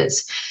brain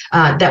tumours.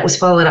 That was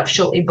followed up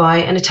shortly by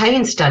an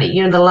Italian study,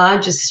 the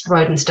largest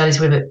rodent studies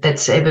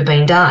that's ever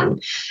been done,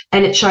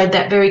 and it showed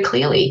that very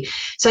clearly.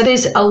 So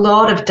there's a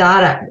lot of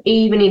data,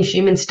 even in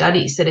human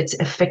studies, that it's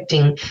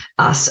affecting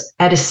us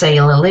at a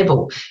cellular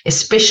level,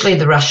 especially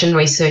the Russian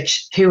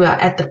research, who are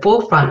at the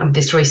forefront of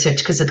this research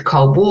because of the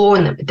Cold War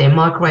and their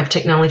microwave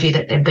technology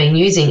that they've been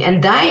using.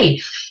 And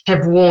they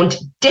have warned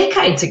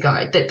decades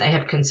ago that they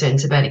have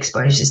concerns about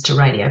exposures to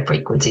radio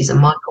frequencies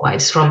and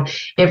microwaves from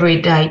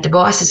everyday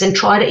devices, and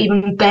try to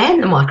even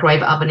ban the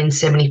microwave oven in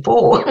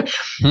 1974.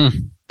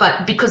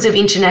 But because of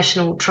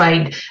international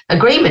trade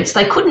agreements,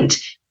 they couldn't.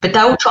 But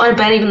they were trying to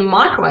ban even the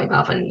microwave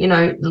oven,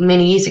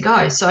 many years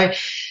ago. So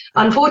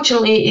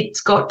unfortunately,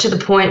 it's got to the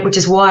point, which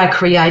is why I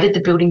created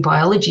the building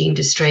biology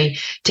industry,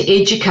 to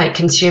educate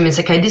consumers.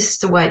 Okay, this is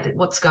the way that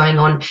what's going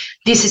on.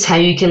 This is how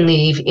you can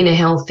live in a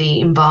healthy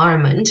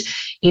environment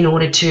in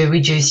order to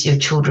reduce your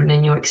children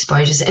and your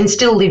exposures and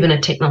still live in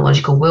a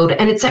technological world.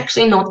 And it's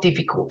actually not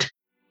difficult.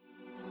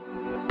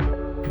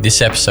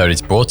 This episode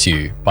is brought to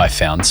you by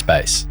Found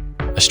Space,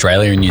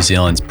 Australia and New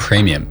Zealand's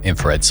premium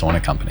infrared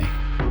sauna company.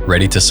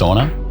 Ready to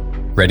sauna?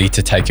 Ready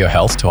to take your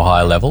health to a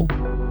higher level?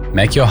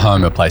 Make your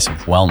home a place of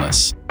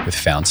wellness with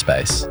Found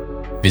Space.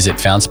 Visit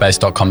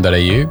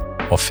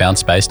foundspace.com.au or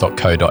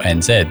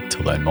foundspace.co.nz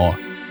to learn more.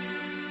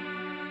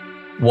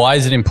 Why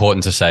is it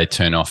important to say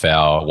turn off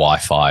our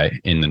Wi-Fi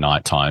in the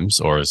night times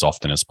or as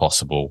often as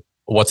possible?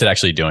 What's it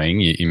actually doing?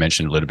 You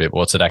mentioned a little bit.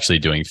 What's it actually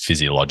doing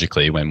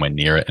physiologically when we're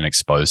near it and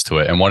exposed to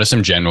it? And what are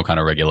some general kind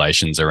of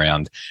regulations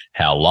around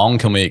how long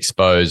can we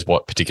expose?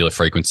 What particular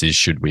frequencies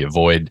should we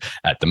avoid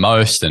at the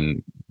most?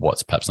 And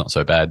what's perhaps not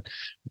so bad?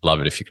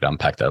 Love it if you could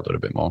unpack that a little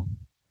bit more.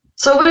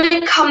 So when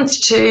it comes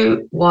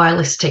to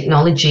wireless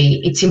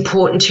technology, it's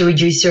important to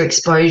reduce your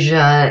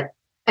exposure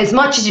as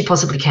much as you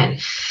possibly can.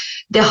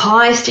 The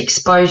highest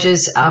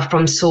exposures are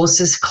from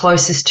sources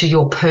closest to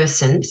your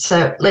person.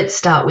 So let's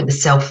start with the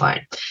cell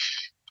phone.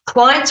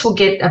 Clients will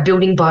get a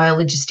building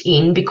biologist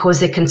in because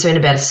they're concerned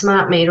about a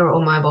smart meter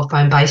or mobile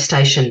phone base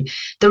station.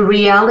 The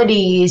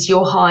reality is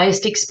your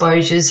highest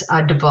exposures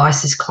are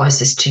devices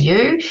closest to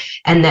you,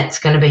 and that's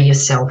going to be your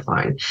cell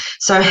phone.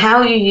 So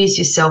how you use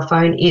your cell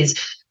phone is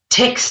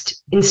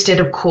text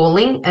instead of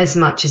calling as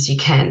much as you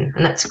can.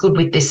 And that's good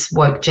with this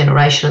woke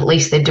generation. At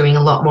least they're doing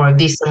a lot more of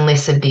this and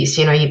less of this.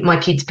 You know, my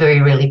kids very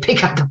rarely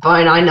pick up the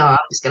phone. I know I'm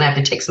just going to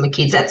have to text my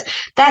kids.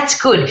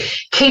 That's good.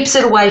 Keeps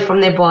it away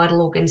from their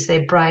vital organs,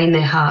 their brain,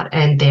 their heart,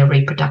 and their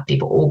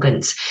reproductive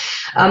organs.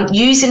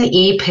 Use an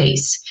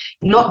earpiece,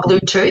 not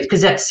Bluetooth,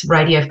 because that's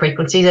radio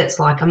frequency. That's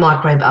like a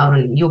microwave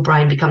oven. Your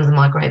brain becomes a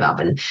microwave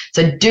oven.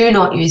 So do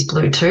not use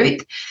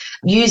Bluetooth.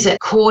 Use a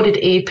corded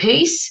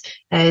earpiece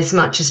as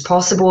much as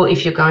possible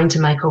if you're going to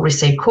make or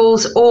receive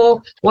calls.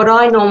 Or what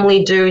I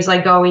normally do is I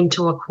go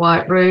into a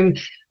quiet room,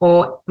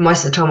 or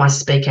most of the time I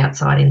speak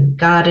outside in the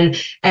garden,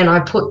 and I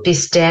put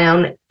this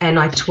down and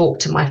I talk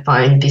to my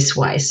phone this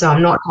way. So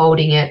I'm not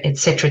holding it,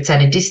 etc. It's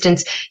at a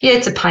distance. Yeah,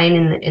 it's a pain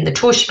in the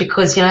tush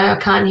because, you know, I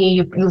can't hear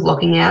you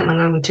locking out and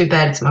I'm going, too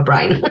bad, it's my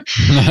brain.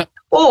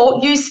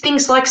 Or use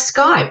things like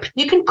Skype.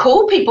 You can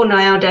call people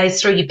nowadays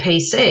through your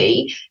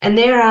PC, and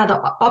there are the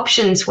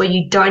options where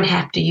you don't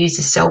have to use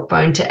a cell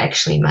phone to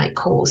actually make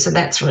calls. So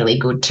that's really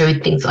good too,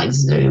 things like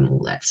Zoom,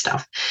 all that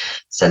stuff.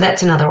 So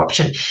that's another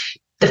option.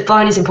 The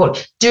phone is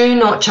important. Do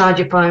not charge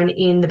your phone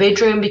in the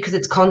bedroom because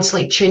it's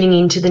constantly tuning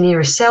into the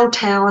nearest cell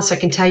tower. So I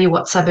can tell you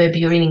what suburb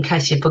you're in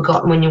case you've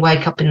forgotten when you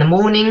wake up in the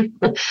morning.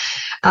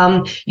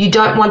 You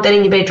don't want that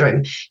in your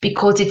bedroom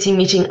because it's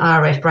emitting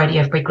RF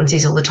radio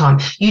frequencies all the time.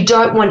 You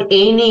don't want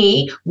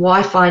any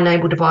Wi-Fi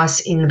enabled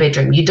device in the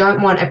bedroom. You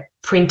don't want a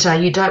printer.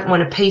 You don't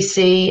want a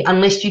PC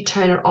unless you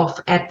turn it off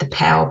at the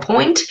power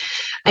point.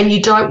 And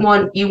you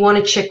want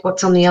to check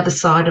what's on the other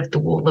side of the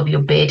wall of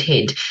your bed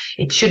head.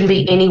 It shouldn't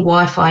be any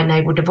Wi-Fi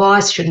enabled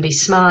device, shouldn't be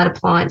smart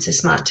appliances,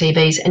 smart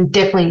TVs, and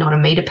definitely not a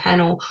meter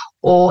panel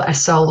or a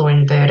solar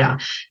inverter.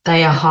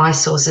 They are high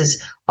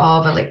sources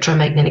of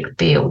electromagnetic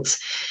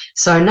fields.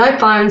 So no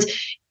phones.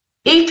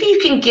 If you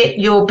can get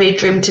your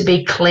bedroom to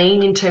be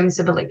clean in terms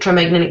of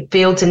electromagnetic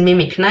fields and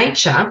mimic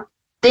nature,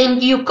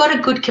 then you've got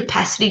a good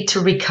capacity to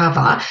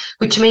recover,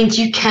 which means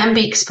you can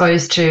be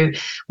exposed to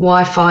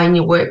Wi-Fi in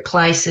your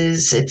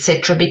workplaces,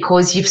 etc.,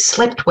 because you've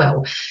slept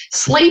well.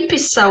 Sleep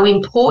is so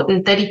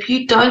important that if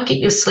you don't get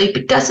your sleep,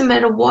 it doesn't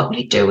matter what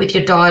you do with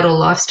your diet or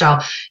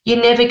lifestyle,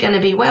 you're never going to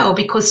be well,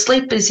 because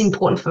sleep is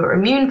important for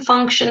immune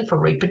function, for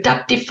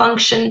reproductive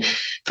function,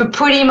 for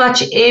pretty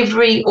much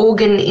every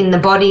organ in the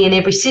body and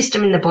every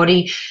system in the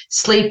body.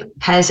 Sleep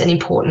has an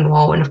important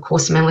role, and of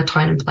course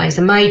melatonin plays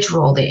a major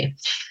role there.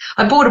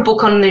 I bought a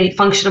book on the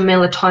function of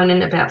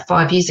melatonin about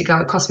 5 years ago.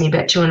 It cost me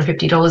about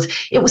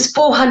 $250. It was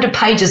 400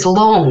 pages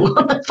long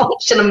on the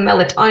function of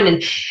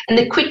melatonin. And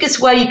the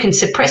quickest way you can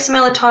suppress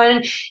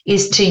melatonin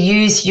is to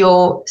use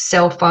your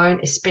cell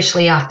phone,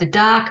 especially after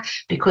dark,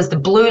 because the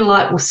blue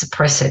light will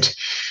suppress it.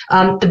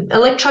 The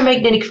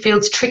electromagnetic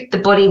fields trick the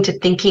body into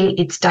thinking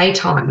it's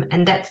daytime.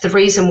 And that's the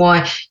reason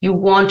why you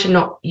want to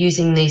not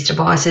using these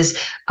devices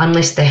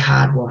unless they're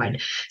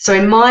hardwired. So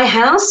in my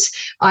house,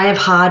 I have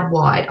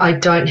hardwired. I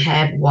don't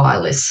have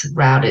wireless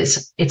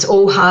routers. It's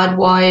all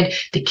hardwired.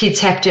 The kids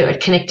have to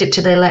connect it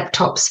to their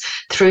laptops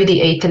through the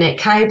Ethernet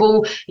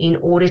cable in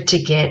order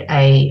to get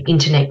a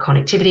internet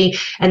connectivity.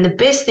 And the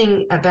best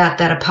thing about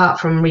that, apart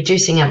from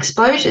reducing our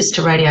exposures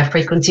to radio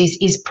frequencies,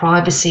 is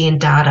privacy and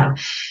data.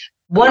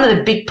 One of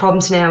the big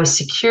problems now is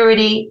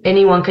security.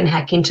 Anyone can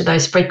hack into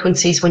those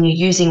frequencies when you're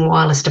using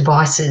wireless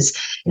devices.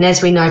 And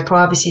as we know,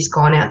 privacy's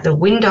gone out the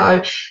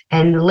window,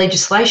 and the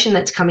legislation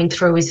that's coming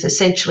through is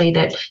essentially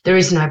that there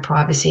is no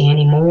privacy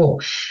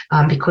anymore,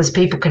 because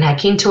people can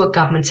hack into it.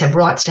 Governments have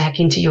rights to hack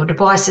into your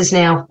devices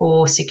now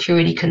for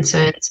security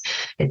concerns,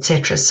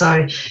 etc.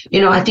 So,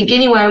 I think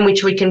anywhere in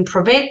which we can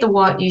prevent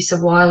the use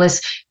of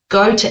wireless,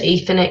 go to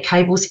Ethernet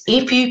cables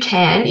if you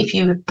can. If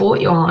you have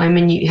bought your home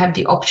and you have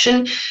the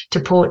option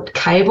to port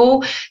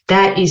cable,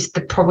 that is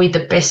probably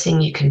the best thing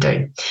you can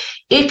do.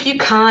 If you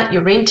can't,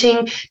 you're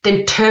renting,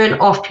 then turn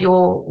off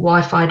your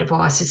Wi-Fi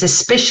devices,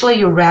 especially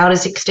your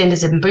routers,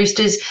 extenders and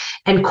boosters,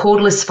 and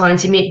cordless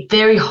phones emit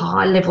very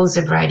high levels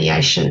of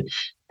radiation,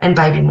 and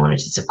baby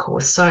monitors, of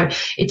course. So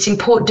it's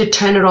important to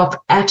turn it off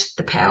at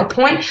the power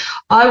point.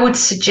 I would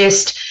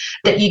suggest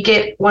that you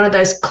get one of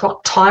those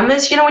clock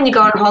timers. When you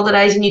go on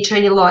holidays and you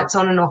turn your lights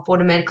on and off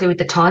automatically with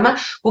the timer,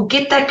 well,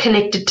 get that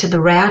connected to the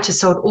router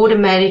so it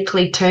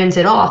automatically turns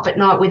it off at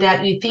night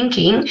without you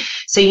thinking.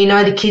 So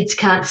the kids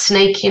can't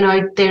sneak,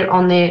 they're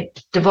on their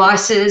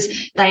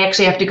devices. They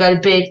actually have to go to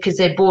bed because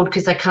they're bored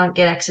because they can't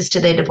get access to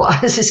their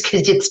devices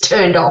because it's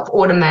turned off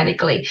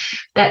automatically.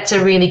 That's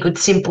a really good,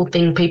 simple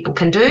thing people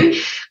can do.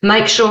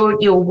 Make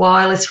sure your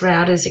wireless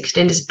routers,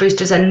 extenders,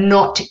 boosters are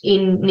not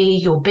near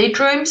your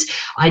bedrooms.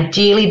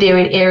 Ideally, they're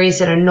in areas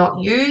that are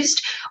not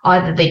used,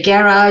 either the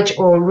garage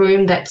or a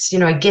room that's,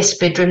 a guest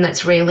bedroom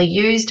that's rarely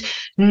used,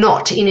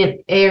 not in an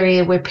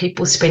area where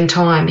people spend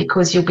time,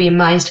 because you'll be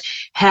amazed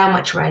how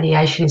much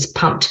radiation is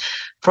pumped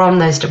from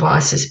those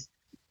devices.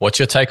 What's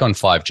your take on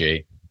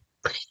 5G?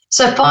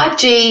 So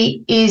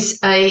 5G is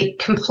a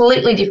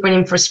completely different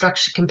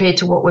infrastructure compared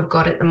to what we've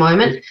got at the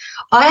moment.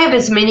 I have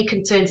as many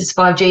concerns as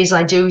 5G as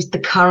I do with the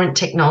current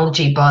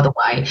technology, by the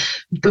way.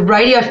 The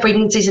radio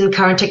frequencies in the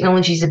current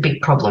technology is a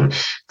big problem.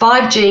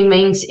 5G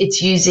means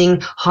it's using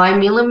high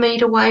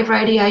millimeter wave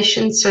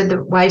radiation, so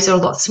the waves are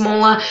a lot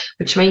smaller,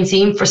 which means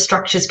the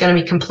infrastructure is going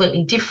to be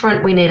completely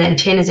different. We need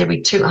antennas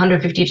every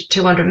 250 to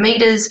 200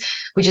 meters,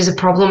 which is a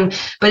problem,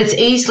 but it's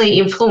easily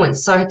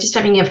influenced. So just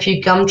having a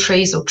few gum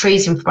trees or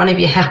trees in front of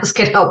your house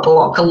can help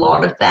block a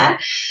lot of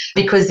that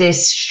because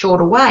there's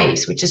shorter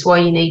waves, which is why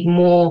you need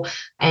more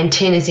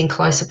antennas in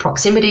closer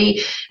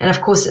proximity. And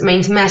of course, it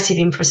means massive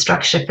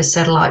infrastructure for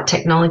satellite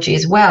technology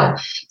as well.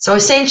 So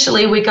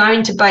essentially, we're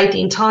going to bathe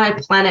the entire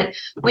planet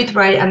with a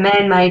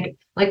man-made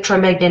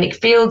electromagnetic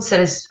fields that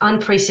is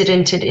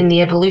unprecedented in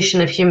the evolution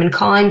of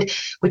humankind,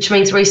 which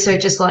means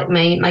researchers like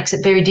me, it makes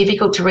it very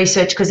difficult to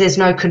research because there's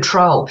no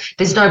control.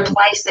 There's no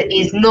place that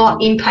is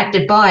not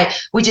impacted by it,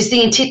 which is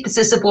the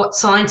antithesis of what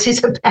science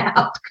is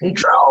about,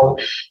 control.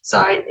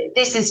 So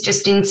this is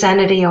just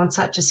insanity on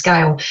such a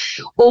scale.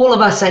 All of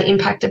us are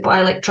impacted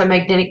by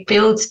electromagnetic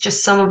fields,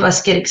 just some of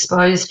us get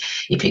exposed.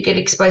 If you get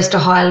exposed to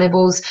high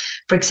levels,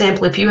 for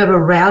example, if you have a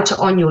router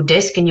on your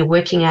desk and you're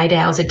working 8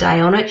 hours a day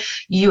on it,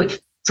 you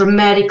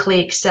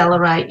dramatically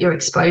accelerate your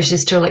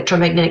exposures to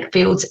electromagnetic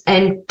fields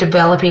and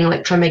developing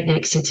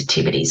electromagnetic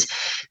sensitivities.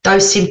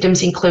 Those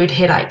symptoms include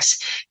headaches.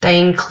 They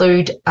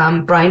include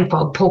brain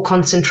fog, poor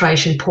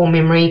concentration, poor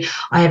memory.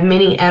 I have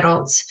many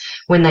adults,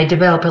 when they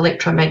develop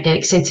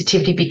electromagnetic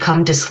sensitivity,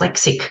 become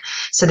dyslexic.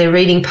 So they're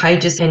reading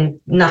pages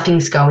and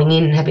nothing's going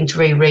in, having to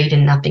reread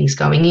and nothing's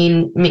going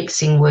in,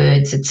 mixing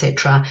words,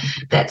 etc.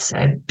 That's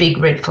a big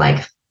red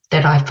flag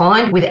that I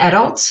find with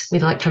adults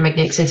with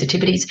electromagnetic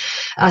sensitivities.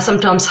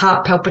 Sometimes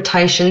heart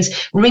palpitations,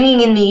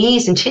 ringing in the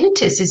ears, and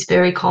tinnitus is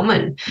very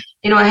common.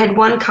 You know, I had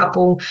one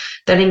couple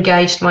that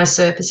engaged my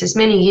services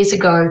many years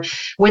ago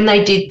when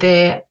they did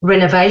their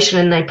renovation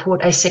and they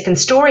put a second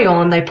story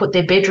on, they put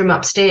their bedroom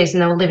upstairs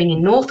and they were living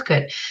in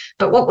Northcote.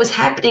 But what was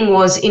happening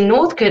was in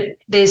Northcote,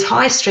 there's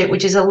High Street,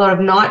 which is a lot of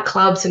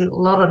nightclubs and a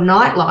lot of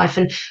nightlife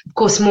and, of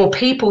course, more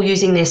people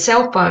using their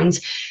cell phones.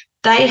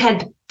 They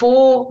had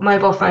 4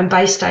 mobile phone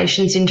base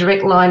stations in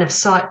direct line of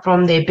sight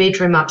from their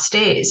bedroom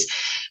upstairs.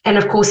 And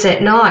of course,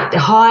 at night, the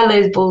high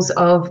levels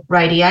of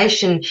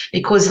radiation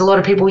because a lot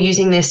of people were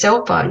using their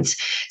cell phones.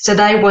 So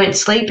they weren't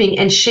sleeping.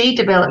 And she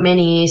developed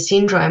Meniere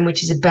syndrome,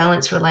 which is a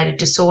balance-related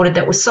disorder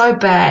that was so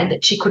bad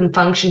that she couldn't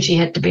function. She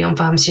had to be on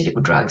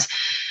pharmaceutical drugs.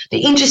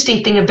 The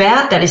interesting thing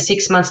about that is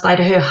 6 months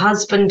later, her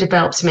husband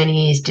develops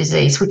Meniere's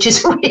disease, which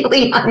is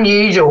really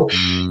unusual.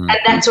 And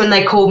that's when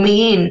they called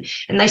me in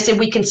and they said,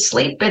 we can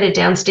sleep better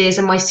downstairs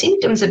and my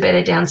symptoms are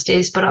better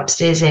downstairs, but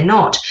upstairs they're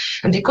not.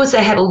 And because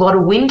they had a lot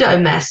of window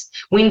mass,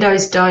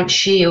 windows don't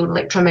shield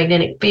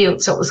electromagnetic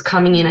fields, so it was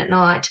coming in at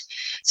night.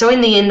 So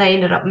in the end, they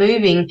ended up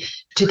moving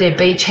to their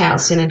beach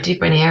house in a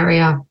different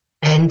area.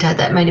 And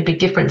that made a big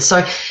difference.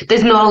 So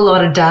there's not a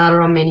lot of data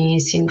on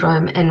Meniere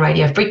syndrome and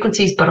radio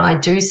frequencies, but I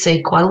do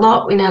see quite a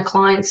lot in our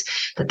clients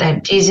that they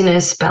have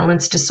dizziness,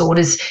 balance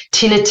disorders,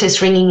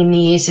 tinnitus, ringing in the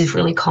ears is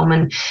really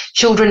common.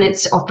 Children,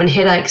 it's often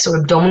headaches or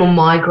abdominal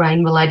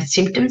migraine-related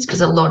symptoms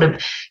because a lot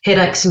of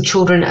headaches in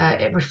children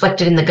are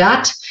reflected in the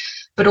gut,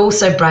 but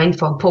also brain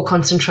fog, poor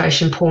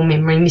concentration, poor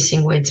memory,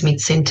 missing words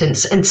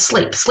mid-sentence, and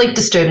sleep. Sleep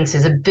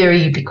disturbances are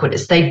very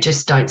ubiquitous. They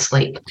just don't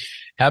sleep.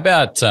 How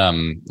about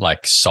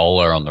like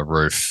solar on the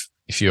roof?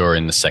 If you're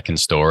in the second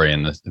story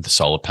and the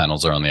solar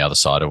panels are on the other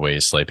side of where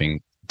you're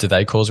sleeping, do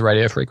they cause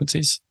radio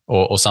frequencies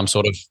or some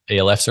sort of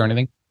ELFs or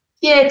anything?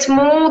 Yeah, it's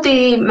more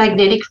the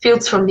magnetic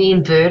fields from the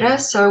inverter.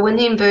 So when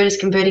the inverter is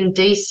converting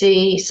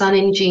DC sun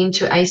energy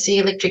into AC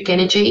electric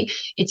energy,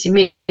 it's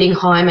emitting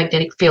high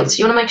magnetic fields. So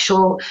you want to make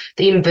sure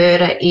the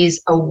inverter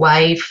is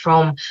away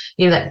from,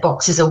 that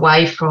box is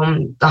away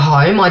from the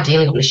home,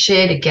 ideally on a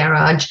shed, a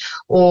garage,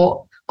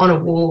 or on a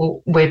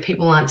wall where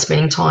people aren't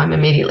spending time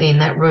immediately in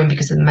that room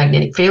because of the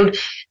magnetic field.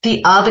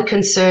 The other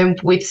concern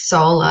with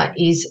solar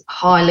is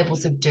high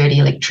levels of dirty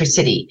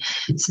electricity.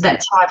 So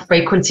that's high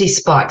frequency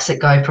spikes that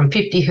go from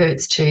 50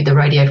 hertz to the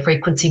radio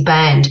frequency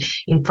band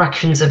in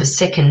fractions of a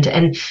second.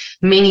 And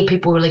many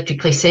people who are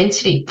electrically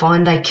sensitive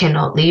find they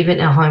cannot live in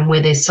a home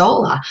where there's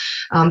solar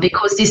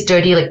because this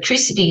dirty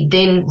electricity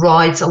then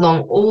rides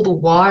along all the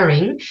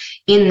wiring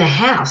in the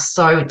house.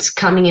 So it's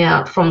coming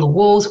out from the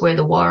walls where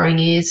the wiring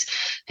is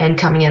and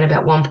coming out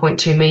about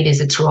 1.2 meters,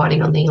 it's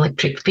riding on the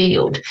electric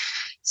field.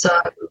 So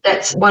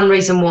that's one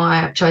reason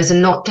why I've chosen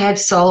not to have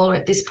solar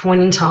at this point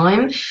in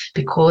time,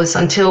 because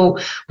until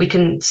we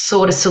can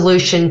sort a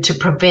solution to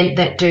prevent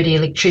that dirty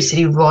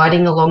electricity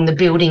riding along the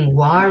building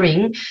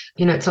wiring,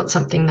 it's not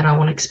something that I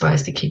want to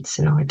expose the kids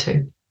and I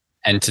to.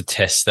 And to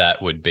test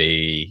that would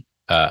be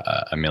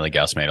a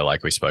milligauss meter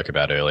like we spoke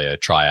about earlier,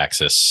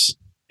 tri-axis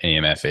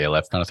EMF,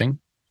 ELF kind of thing?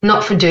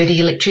 Not for dirty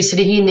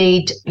electricity. You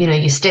need, your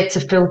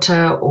Stetzer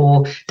filter,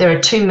 or there are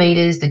 2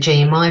 meters, the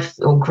GMI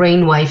or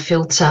Greenway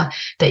filter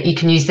that you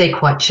can use. They're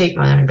quite cheap,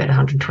 only about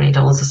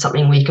 $120 or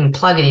something, where you can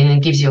plug it in and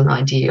it gives you an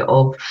idea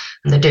of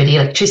the dirty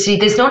electricity.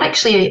 There's not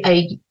actually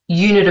a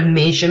unit of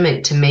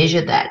measurement to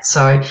measure that.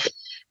 So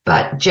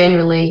But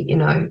generally,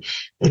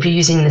 if you're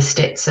using the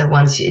Stetzer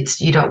ones,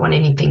 you don't want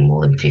anything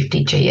more than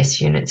 50 GS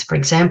units, for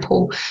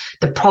example.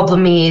 The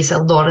problem is a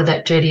lot of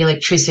that dirty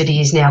electricity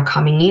is now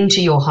coming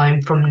into your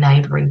home from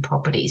neighbouring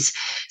properties.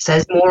 So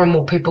as more and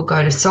more people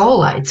go to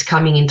solar, it's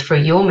coming in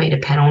through your meter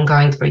panel and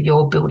going through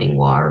your building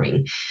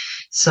wiring.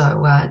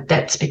 So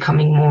that's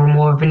becoming more and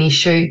more of an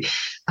issue.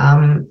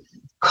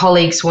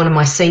 Colleagues, one of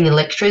my senior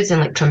lecturers in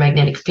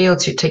electromagnetic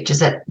fields who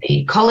teaches at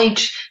the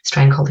college,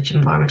 Australian College of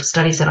Environmental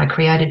Studies that I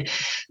created,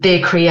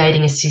 they're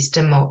creating a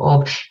system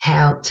of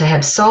how to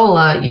have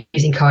solar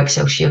using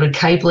coaxial shielded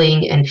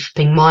cabling and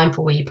being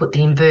mindful where you put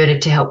the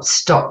inverter to help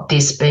stop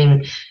this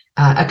being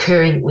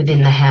occurring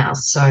within the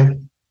house. So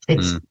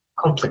it's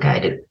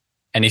complicated.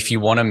 And if you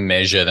want to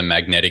measure the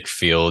magnetic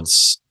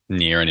fields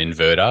near an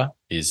inverter,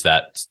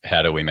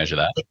 how do we measure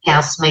that? The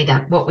Gauss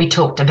meter, what we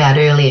talked about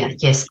earlier.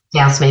 Yes,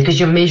 Gauss meter, because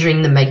you're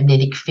measuring the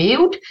magnetic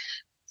field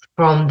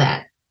from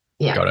that.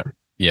 Yeah. Got it.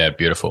 Yeah,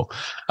 beautiful.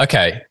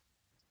 Okay,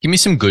 give me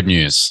some good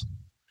news,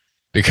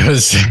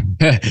 because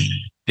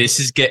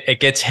it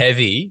gets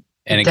heavy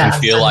and it can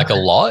feel like a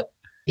lot.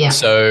 Yeah.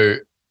 So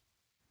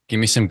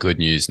give me some good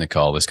news,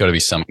 Nicole. There's got to be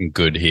something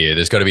good here.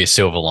 There's got to be a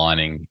silver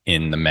lining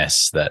in the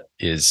mess that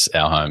is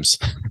our homes.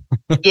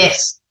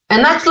 Yes.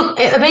 And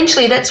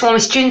eventually that's why my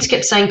students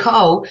kept saying,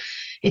 Cole,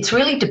 it's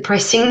really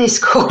depressing, this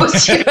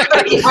course you've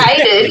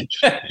created.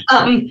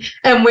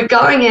 And we're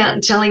going out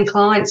and telling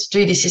clients to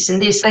do this,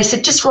 and this. They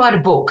said, just write a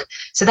book.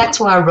 So that's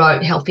why I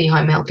wrote Healthy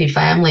Home, Healthy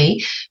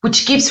Family,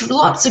 which gives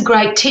lots of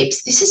great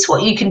tips. This is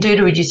what you can do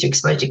to reduce your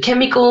exposure to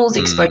chemicals,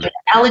 exposure to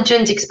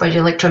allergens, exposure to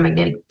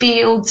electromagnetic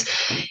fields.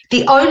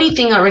 The only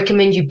thing I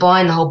recommend you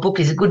buy in the whole book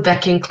is a good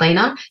vacuum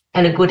cleaner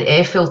and a good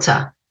air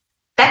filter.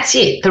 That's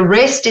it. The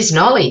rest is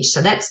knowledge. So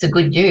that's the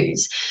good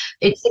news.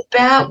 It's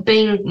about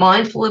being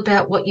mindful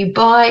about what you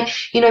buy.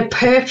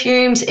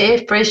 Perfumes, air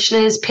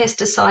fresheners,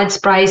 pesticide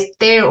sprays,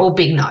 they're all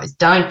big no's.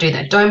 Don't do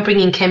that. Don't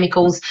bring in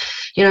chemicals.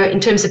 In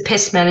terms of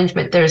pest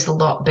management, there's a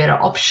lot better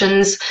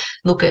options.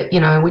 Look at,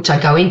 which I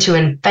go into,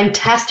 and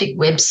fantastic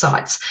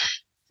websites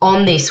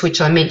on this,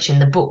 which I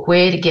mentioned in the book,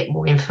 where to get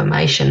more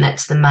information.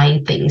 That's the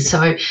main thing.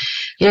 So,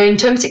 in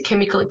terms of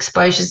chemical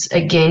exposures,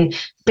 again,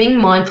 being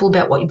mindful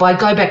about what you buy.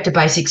 Go back to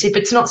basics. If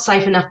it's not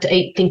safe enough to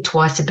eat, think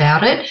twice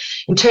about it.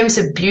 In terms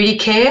of beauty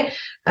care,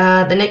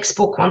 the next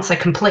book, once I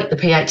complete the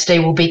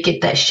PhD, will be Get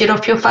That Shit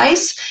Off Your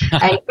Face,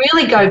 and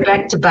really go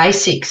back to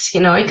basics,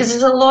 because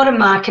there's a lot of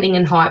marketing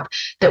and hype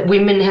that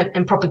women have,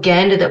 and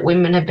propaganda that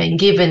women have been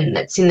given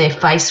that's in their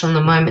face from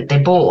the moment they're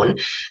born,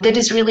 that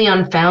is really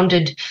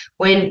unfounded.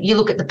 When you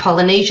look at the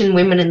Polynesian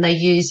women and they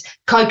use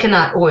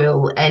coconut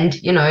oil and,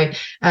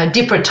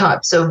 different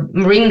types of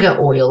moringa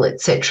oil,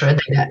 etc.,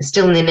 that are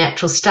still in their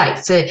natural state.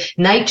 So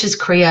nature's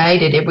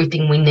created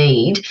everything we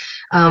need.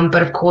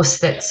 But of course,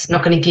 that's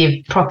not going to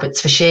give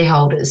profits for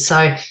shareholders.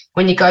 So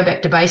when you go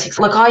back to basics,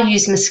 like I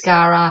use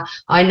mascara,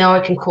 I know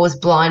it can cause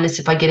blindness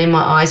if I get in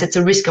my eyes. It's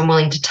a risk I'm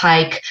willing to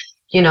take,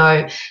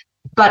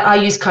 but I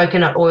use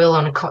coconut oil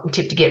on a cotton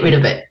tip to get rid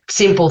of it.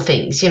 Simple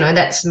things,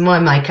 that's my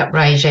makeup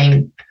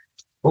regime.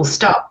 Will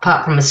stop,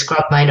 apart from a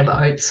scrub made of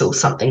oats or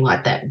something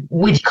like that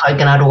with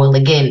coconut oil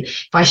again.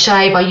 If I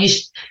shave, I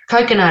use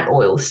coconut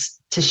oils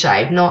to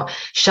shave, not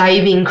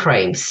shaving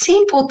cream.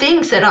 Simple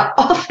things that are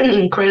often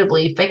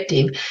incredibly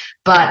effective,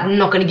 but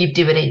not going to give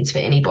dividends for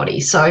anybody.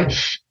 So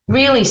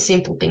really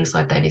simple things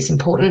like that is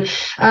important.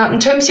 In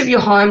terms of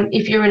your home,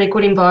 if you're in a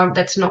good environment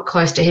that's not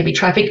close to heavy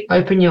traffic,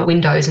 open your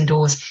windows and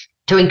doors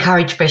to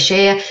encourage fresh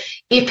air.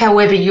 If,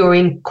 however, you're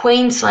in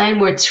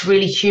Queensland where it's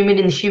really humid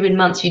in the humid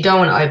months, you don't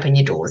want to open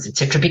your doors,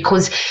 etc.,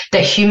 because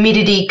that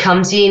humidity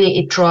comes in,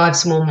 it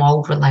drives more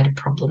mold-related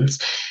problems.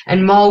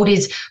 And mold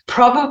is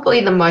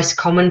probably the most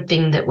common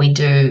thing that we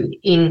do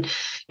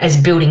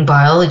as building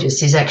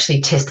biologists, is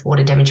actually test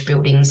water damaged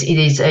buildings. It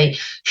is a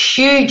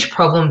huge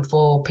problem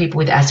for people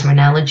with asthma and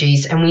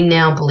allergies, and we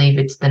now believe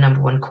it's the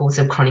number one cause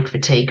of chronic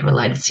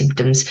fatigue-related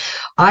symptoms.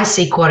 I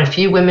see quite a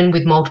few women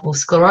with multiple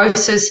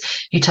sclerosis.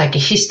 You take a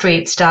history,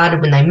 it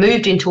started when they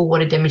moved into a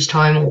water damaged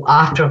home or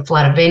after a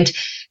flood event,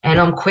 and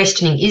I'm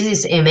questioning, is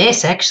this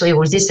MS actually,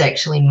 or is this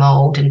actually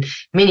mold? And in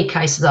many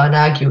cases I'd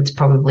argue it's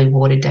probably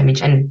water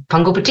damage and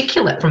fungal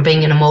particulate from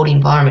being in a moldy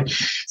environment.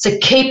 So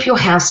keep your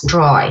house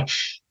dry.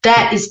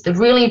 That is the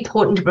really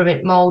important to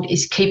prevent mold,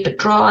 is keep it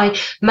dry.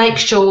 Make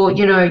sure,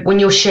 when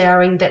you're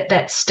showering,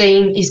 that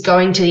steam is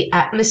going to the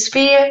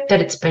atmosphere,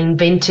 that it's been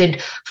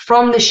vented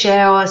from the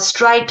shower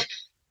straight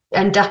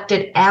and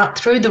ducted out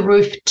through the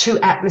roof to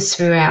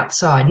atmosphere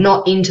outside,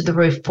 not into the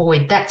roof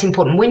void. That's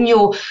important. When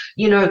you're,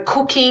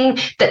 cooking,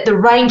 that the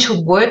range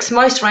hood works.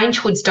 Most range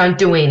hoods don't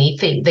do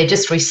anything. They're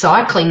just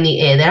recycling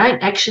the air. They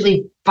don't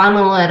actually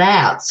funnel it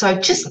out. So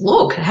just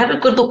look, have a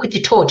good look with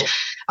your torch.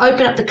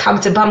 Open up the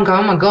cupboards above and go,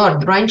 oh my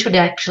God, the range hood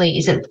actually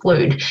isn't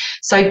flued.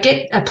 So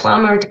get a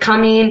plumber to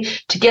come in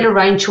to get a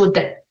range hood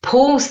that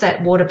pulls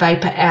that water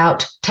vapor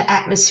out to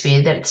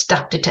atmosphere, that it's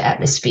ducted to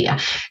atmosphere.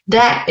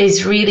 That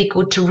is really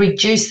good to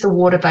reduce the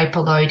water vapor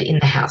load in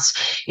the house.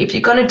 If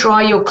you're going to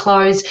dry your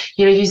clothes,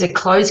 use a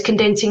clothes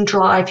condensing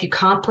dryer. If you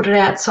can't put it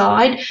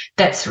outside,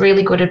 that's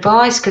really good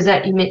advice because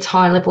that emits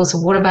high levels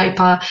of water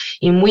vapor.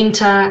 In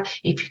winter,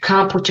 if you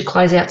can't put your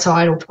clothes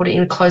outside or put it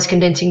in a clothes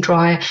condensing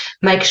dryer,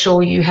 make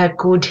sure you have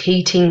good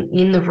heating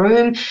in the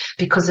room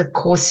because, of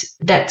course,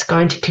 that's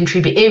going to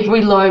contribute.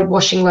 Every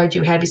washing load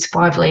you have is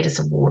 5 litres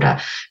of water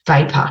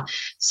vapor.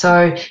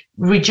 So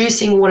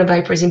reducing water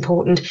vapor is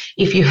important.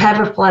 If you have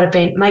a flood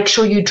event, make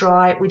sure you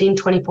dry it within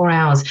 24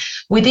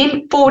 hours.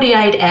 Within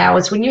 48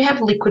 hours, when you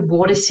have liquid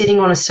water sitting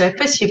on a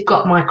surface, you've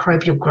got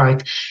microbial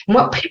growth. And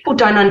what people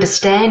don't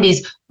understand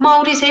is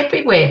mold is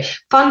everywhere.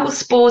 Fungal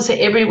spores are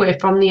everywhere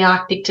from the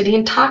Arctic to the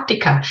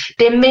Antarctica.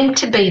 They're meant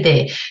to be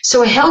there.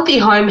 So a healthy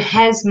home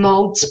has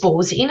mold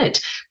spores in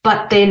it,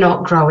 but they're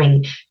not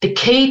growing. The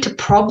key to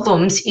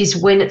problems is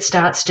when it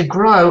starts to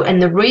grow,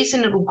 and the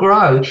reason it'll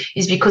grow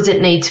is because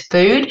it needs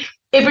food.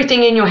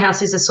 Everything in your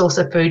house is a source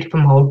of food for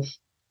mold.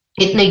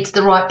 It needs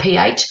the right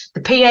pH.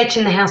 The pH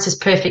in the house is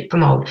perfect for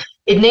mold.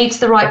 It needs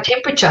the right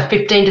temperature,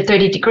 15 to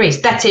 30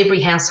 degrees. That's every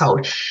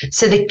household.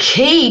 So the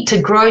key to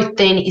growth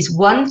then is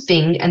one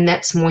thing, and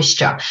that's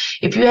moisture.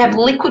 If you have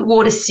liquid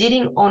water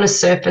sitting on a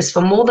surface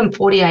for more than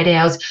 48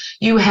 hours,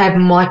 you have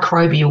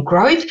microbial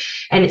growth,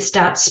 and it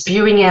starts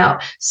spewing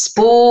out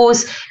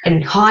spores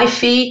and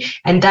hyphae,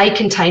 and they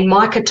contain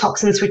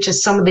mycotoxins, which are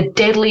some of the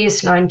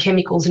deadliest known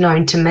chemicals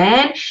known to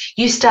man.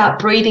 You start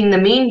breathing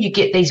them in, you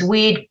get these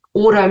weird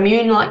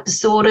autoimmune-like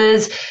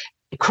disorders,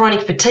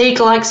 chronic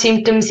fatigue-like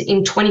symptoms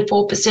in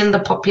 24% of the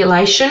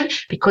population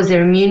because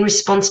their immune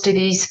response to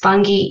these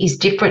fungi is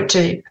different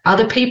to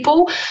other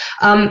people.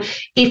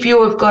 If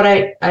you have got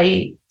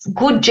a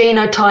good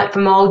genotype for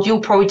mold, you'll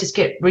probably just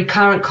get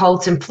recurrent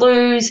colds and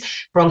flus,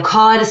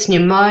 bronchitis,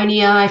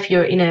 pneumonia if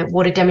you're in a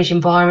water damaged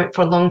environment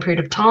for a long period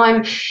of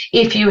time.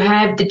 If you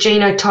have the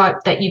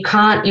genotype that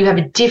you have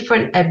a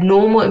different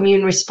abnormal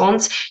immune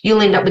response,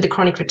 you'll end up with the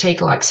chronic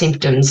fatigue-like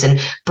symptoms and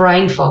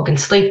brain fog and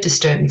sleep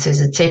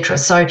disturbances, etc.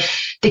 So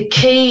the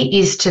key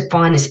is to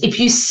find this. If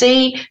you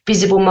see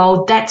visible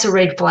mold, that's a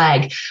red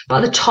flag. By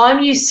the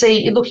time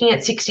you're looking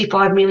at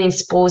 65 million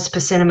spores per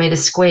centimetre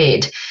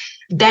squared.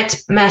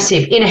 That's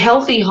massive. In a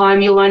healthy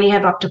home, you'll only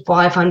have up to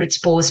 500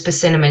 spores per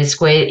centimetre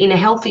squared in a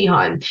healthy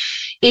home.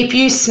 If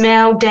you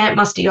smell damp,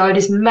 musty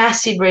odours,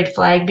 massive red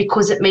flag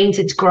because it means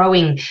it's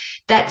growing.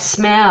 That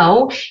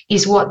smell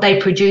is what they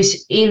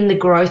produce in the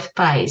growth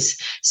phase.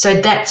 So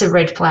that's a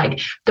red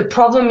flag. The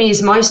problem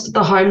is most of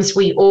the homes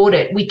we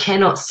audit, we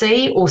cannot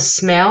see or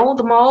smell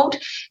the mould.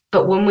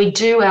 But when we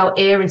do our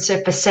air and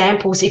surface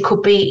samples, it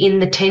could be in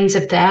the tens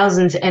of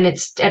thousands, and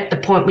it's at the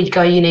point we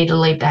go, you need to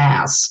leave the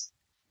house.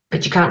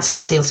 But you can't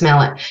still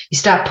smell it. You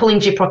start pulling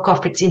gyprock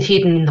off, it's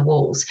hidden in the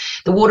walls.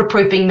 The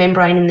waterproofing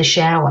membrane in the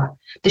shower.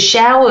 The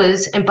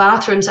showers and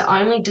bathrooms are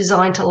only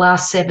designed to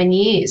last 7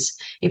 years.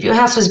 If your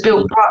house was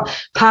built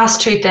past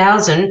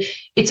 2000,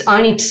 it's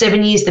only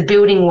 7 years, the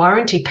building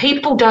warranty.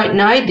 People don't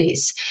know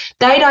this.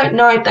 They don't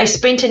know if they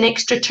spent an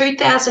extra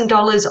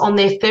 $2,000 on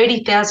their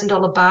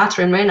 $30,000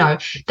 bathroom reno,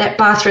 that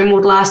bathroom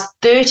would last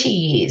 30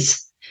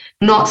 years.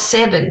 Not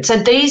 7. So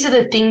these are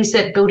the things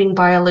that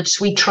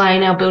we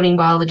train our building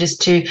biologists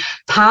to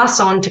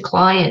pass on to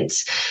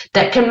clients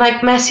that can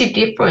make massive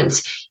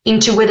difference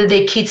into whether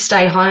their kids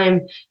stay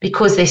home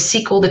because they're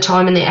sick all the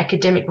time and their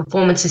academic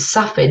performance has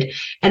suffered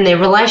and their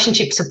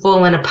relationships have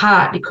fallen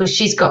apart because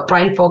she's got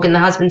brain fog and the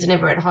husband's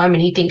never at home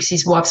and he thinks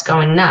his wife's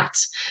going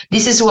nuts.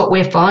 This is what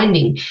we're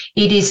finding.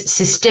 It is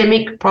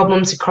systemic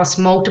problems across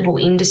multiple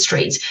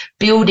industries,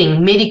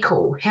 building,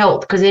 medical,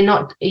 health, because they're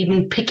not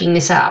even picking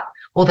this up.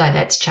 Although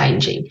that's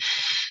changing.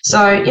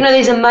 So,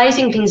 there's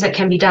amazing things that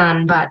can be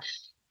done, but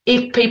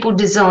if people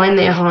design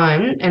their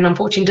home, and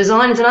unfortunately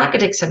designers and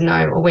architects have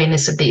no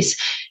awareness of this,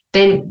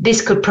 then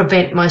this could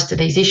prevent most of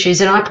these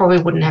issues, and I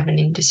probably wouldn't have an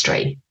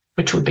industry,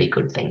 which would be a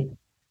good thing.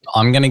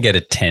 I'm going to get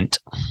a tent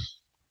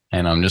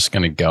and I'm just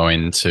going to go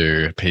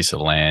into a piece of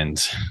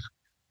land. I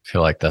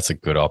feel like that's a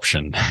good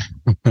option.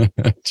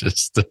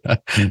 Just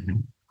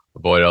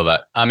avoid all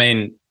that. I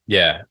mean,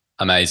 yeah,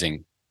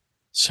 amazing.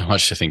 So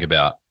much to think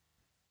about.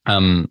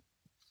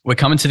 We're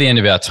coming to the end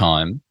of our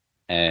time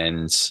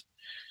and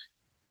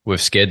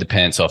we've scared the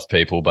pants off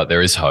people, but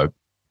there is hope.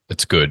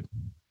 It's good.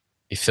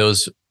 If there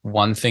was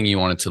one thing you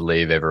wanted to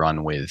leave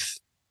everyone with,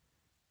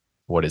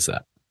 what is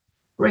that?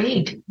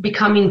 Read,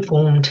 become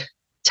informed,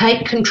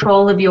 take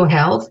control of your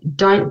health.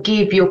 Don't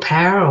give your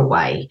power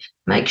away.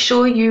 Make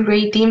sure you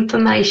read the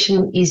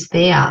information is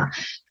there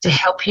to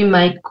help you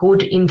make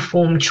good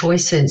informed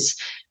choices.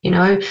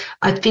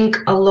 I think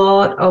a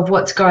lot of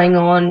what's going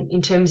on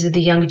in terms of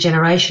the younger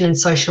generation and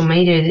social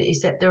media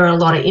is that there are a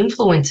lot of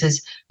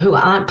influencers who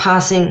aren't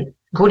passing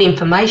good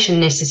information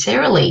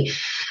necessarily.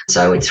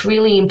 So it's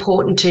really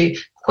important to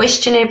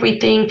question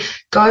everything,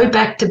 go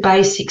back to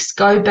basics,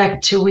 go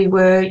back to we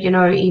were,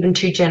 even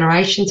 2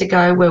 generations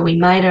ago where we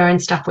made our own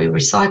stuff, we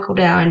recycled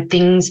our own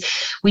things.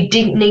 We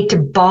didn't need to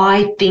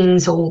buy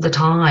things all the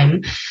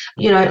time.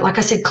 Like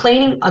I said,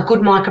 cleaning a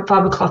good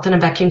microfiber cloth and a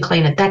vacuum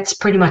cleaner, that's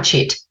pretty much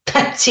it.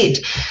 That's it.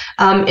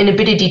 And a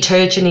bit of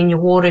detergent in your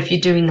water if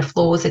you're doing the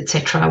floors,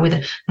 etc. with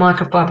a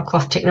microfiber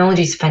cloth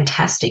technology is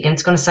fantastic, and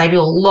it's going to save you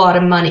a lot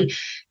of money.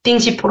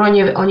 Things you put on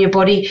your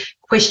body,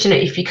 question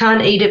it. If you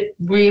can't eat it,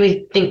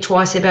 really think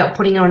twice about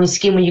putting it on your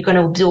skin when you're going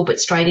to absorb it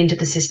straight into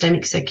the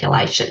systemic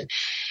circulation.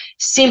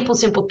 Simple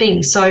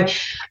things. So,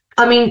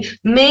 I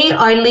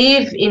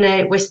live in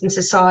a Western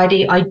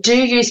society. I do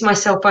use my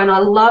cell phone. I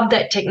love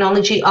that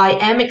technology. I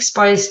am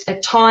exposed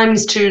at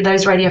times to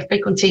those radio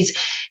frequencies,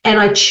 and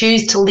I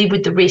choose to live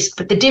with the risk.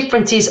 But the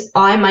difference is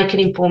I make an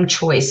informed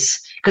choice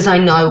because I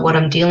know what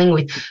I'm dealing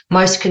with.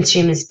 Most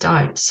consumers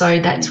don't. So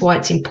that's why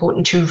it's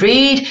important to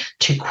read,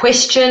 to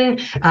question,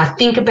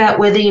 think about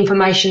where the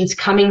information's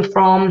coming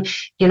from.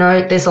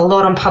 There's a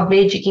lot on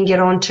PubMed you can get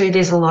onto.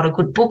 There's a lot of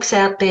good books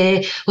out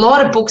there. A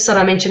lot of books that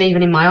I mentioned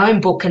even in my own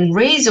book, and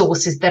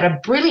resources that are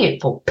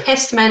brilliant for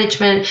pest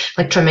management,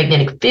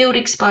 electromagnetic field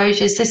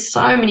exposures. There's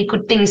so many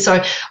good things. So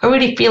I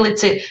really feel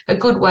it's a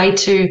good way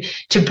to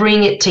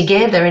bring it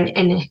together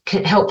and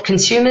help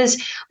consumers.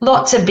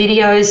 Lots of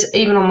videos,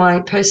 even on my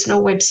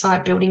personal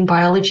website,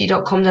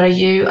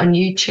 buildingbiology.com.au, on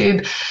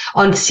YouTube,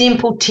 on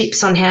simple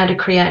tips on how to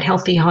create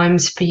healthy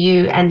homes for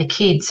you and the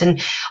kids. And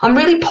I'm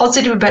really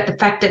positive about the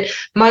fact that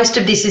most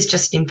of this is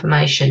just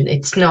information.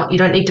 It's not, you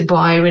don't need to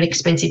buy really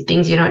expensive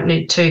things. You don't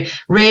need to,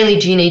 rarely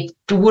do you need,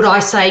 would I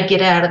say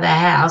get out of the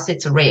house?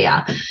 It's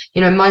rare.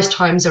 Most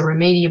homes are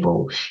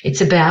remediable.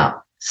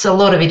 So a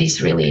lot of it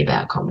is really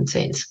about common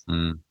sense.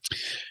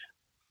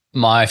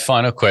 My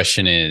final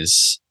question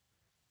is,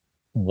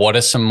 what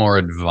are some more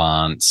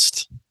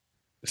advanced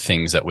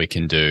things that we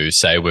can do?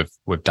 Say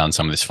we've done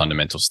some of this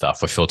fundamental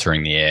stuff. We're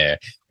filtering the air.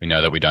 We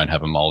know that we don't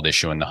have a mold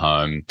issue in the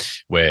home.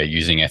 We're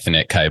using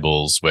Ethernet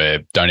cables.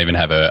 We don't even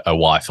have a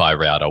Wi-Fi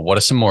router. What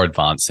are some more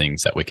advanced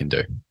things that we can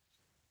do?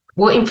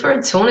 Well,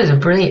 infrared saunas are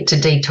brilliant to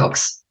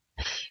detox.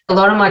 A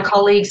lot of my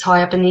colleagues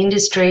high up in the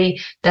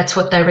industry, that's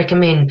what they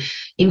recommend.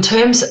 In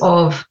terms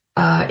of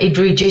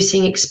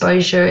reducing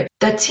exposure,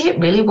 that's it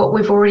really, what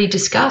we've already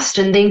discussed.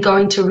 And then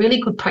going to really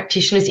good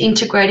practitioners,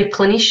 integrative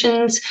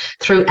clinicians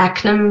through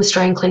ACNAM,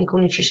 Australian Clinical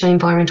Nutrition and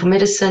Environmental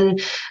Medicine.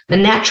 The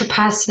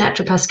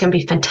naturopaths can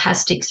be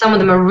fantastic. Some of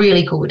them are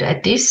really good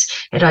at this,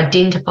 at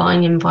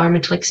identifying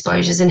environmental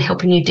exposures and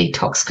helping you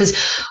detox. Because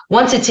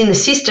once it's in the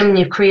system and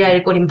you've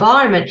created a good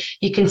environment,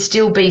 you can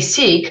still be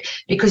sick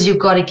because you've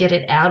got to get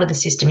it out of the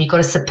system. You've got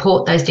to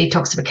support those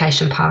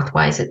detoxification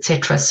pathways,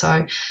 etc.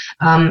 So,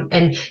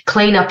 and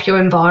clean up your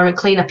environment,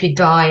 clean up your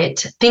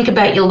diet. Think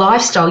about your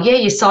lifestyle. Yeah,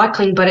 you're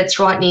cycling, but it's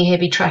right near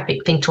heavy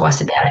traffic. Think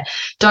twice about it.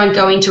 Don't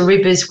go into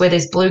rivers where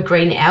there's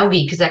blue-green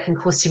algae because that can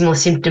cause similar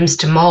symptoms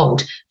to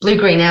mold.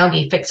 Blue-green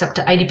algae affects up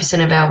to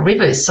 80% of our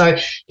rivers. So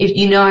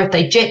if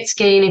they jet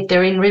ski and if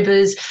they're in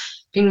rivers,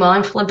 be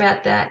mindful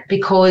about that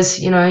because,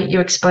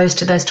 you're exposed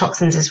to those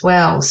toxins as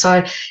well.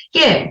 So,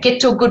 yeah, get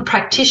to a good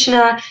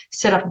practitioner,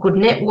 set up a good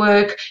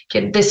network.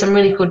 There's some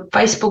really good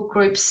Facebook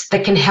groups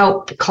that can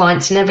help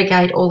clients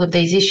navigate all of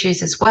these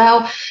issues as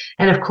well.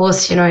 And, of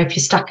course, if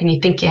you're stuck and you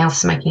think your house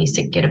is making you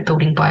sick, get a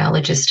building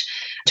biologist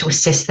to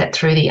assess that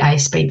through the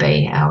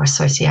ASBB, our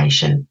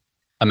association.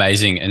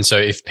 Amazing. And so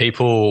if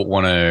people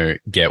want to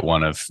get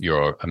one of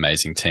your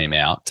amazing team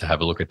out to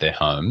have a look at their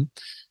home,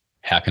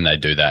 how can they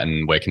do that,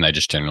 and where can they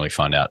just generally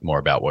find out more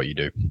about what you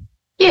do?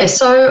 Yeah,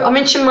 so I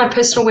mentioned my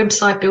personal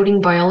website,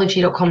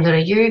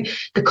 buildingbiology.com.au.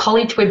 The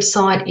college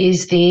website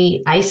is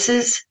the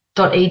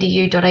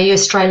aces.edu.au,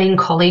 Australian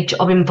College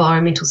of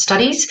Environmental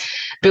Studies.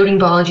 Building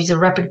biology is a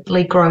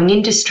rapidly growing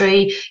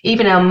industry.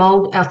 Even our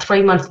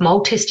 3-month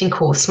mold testing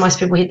course, most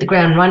people hit the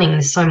ground running.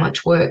 There's so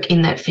much work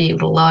in that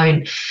field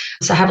alone.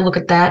 So have a look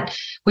at that.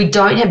 We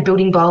don't have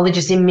building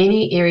biologists in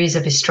many areas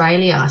of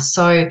Australia.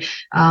 So,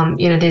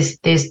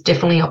 there's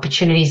definitely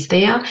opportunities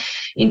there.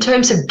 In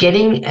terms of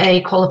getting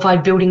a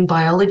qualified building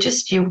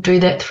biologist, you'll do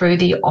that through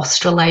the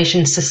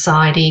Australasian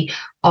Society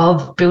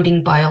of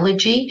Building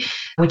Biology,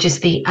 which is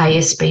the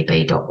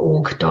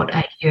asbb.org.au.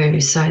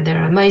 So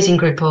they're an amazing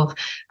group of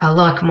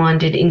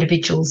like-minded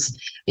individuals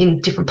in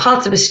different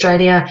parts of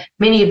Australia.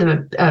 Many of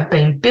them have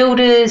been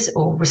builders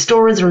or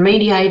restorers,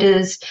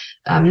 remediators,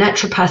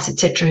 naturopaths,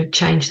 etc., who've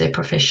changed their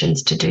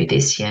professions to do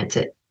this. Yeah, it's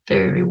a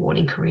very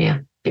rewarding career.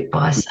 A bit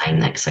biased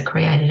saying that because I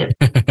created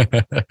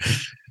it.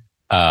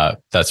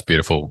 That's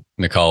beautiful.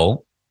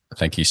 Nicole,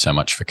 thank you so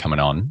much for coming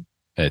on.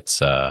 It's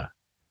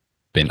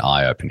been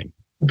eye-opening.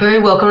 Very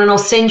welcome. And I'll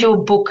send you a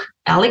book,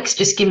 Alex.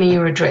 Just give me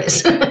your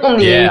address.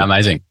 Yeah,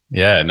 amazing.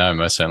 Yeah, no,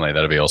 most certainly.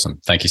 That'll be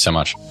awesome. Thank you so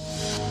much.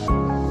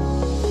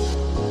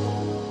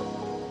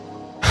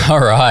 All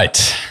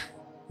right.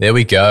 There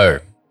we go.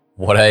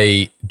 What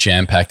a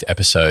jam-packed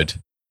episode.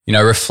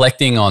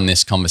 Reflecting on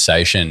this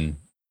conversation,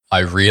 I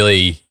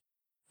really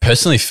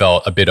personally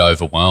felt a bit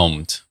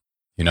overwhelmed.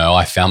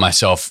 I found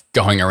myself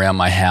going around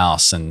my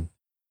house and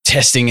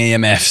testing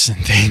EMFs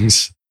and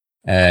things.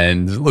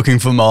 and looking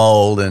for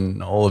mold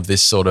and all of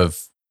this sort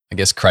of, I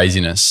guess,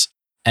 craziness.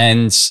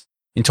 And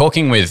in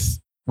talking with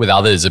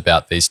others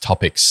about these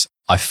topics,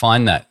 I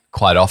find that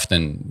quite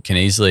often can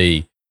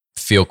easily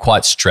feel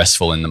quite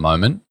stressful in the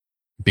moment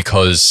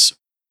because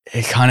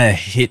it kind of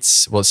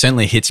hits, well, it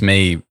certainly hits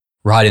me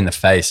right in the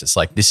face. It's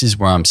like, this is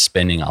where I'm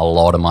spending a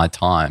lot of my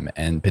time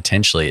and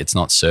potentially it's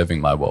not serving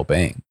my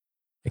well-being.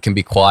 It can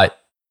be quite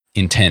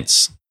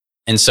intense.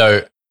 And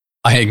so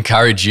I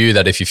encourage you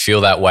that if you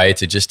feel that way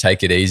to just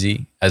take it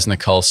easy. As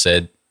Nicole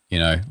said,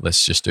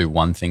 let's just do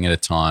one thing at a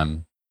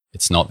time.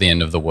 It's not the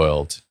end of the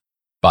world,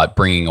 but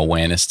bringing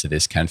awareness to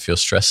this can feel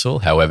stressful.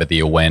 However, the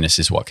awareness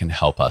is what can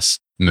help us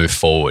move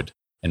forward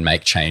and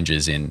make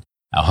changes in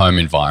our home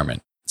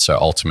environment. So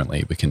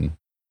ultimately we can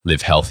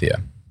live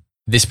healthier.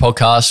 This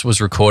podcast was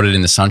recorded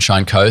in the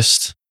Sunshine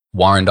Coast,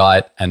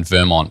 Warrandyte and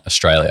Vermont,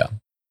 Australia.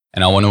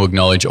 And I want to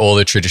acknowledge all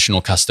the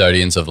traditional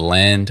custodians of the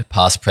land,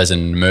 past,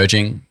 present, and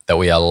emerging, that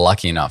we are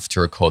lucky enough to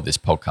record this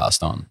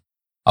podcast on.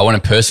 I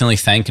want to personally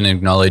thank and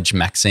acknowledge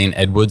Maxine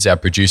Edwards, our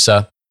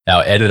producer,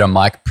 our editor,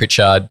 Mike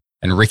Pritchard,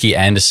 and Ricky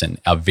Anderson,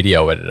 our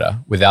video editor,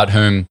 without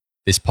whom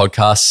this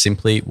podcast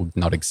simply would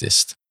not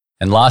exist.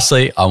 And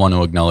lastly, I want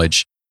to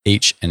acknowledge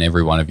each and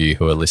every one of you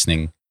who are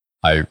listening.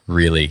 I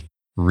really,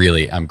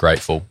 really am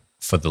grateful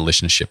for the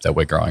listenership that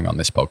we're growing on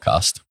this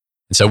podcast.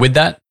 And so with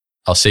that,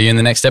 I'll see you in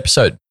the next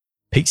episode.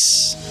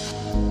 Peace.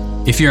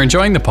 If you're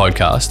enjoying the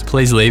podcast,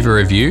 please leave a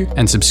review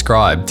and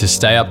subscribe to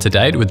stay up to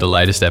date with the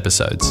latest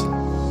episodes.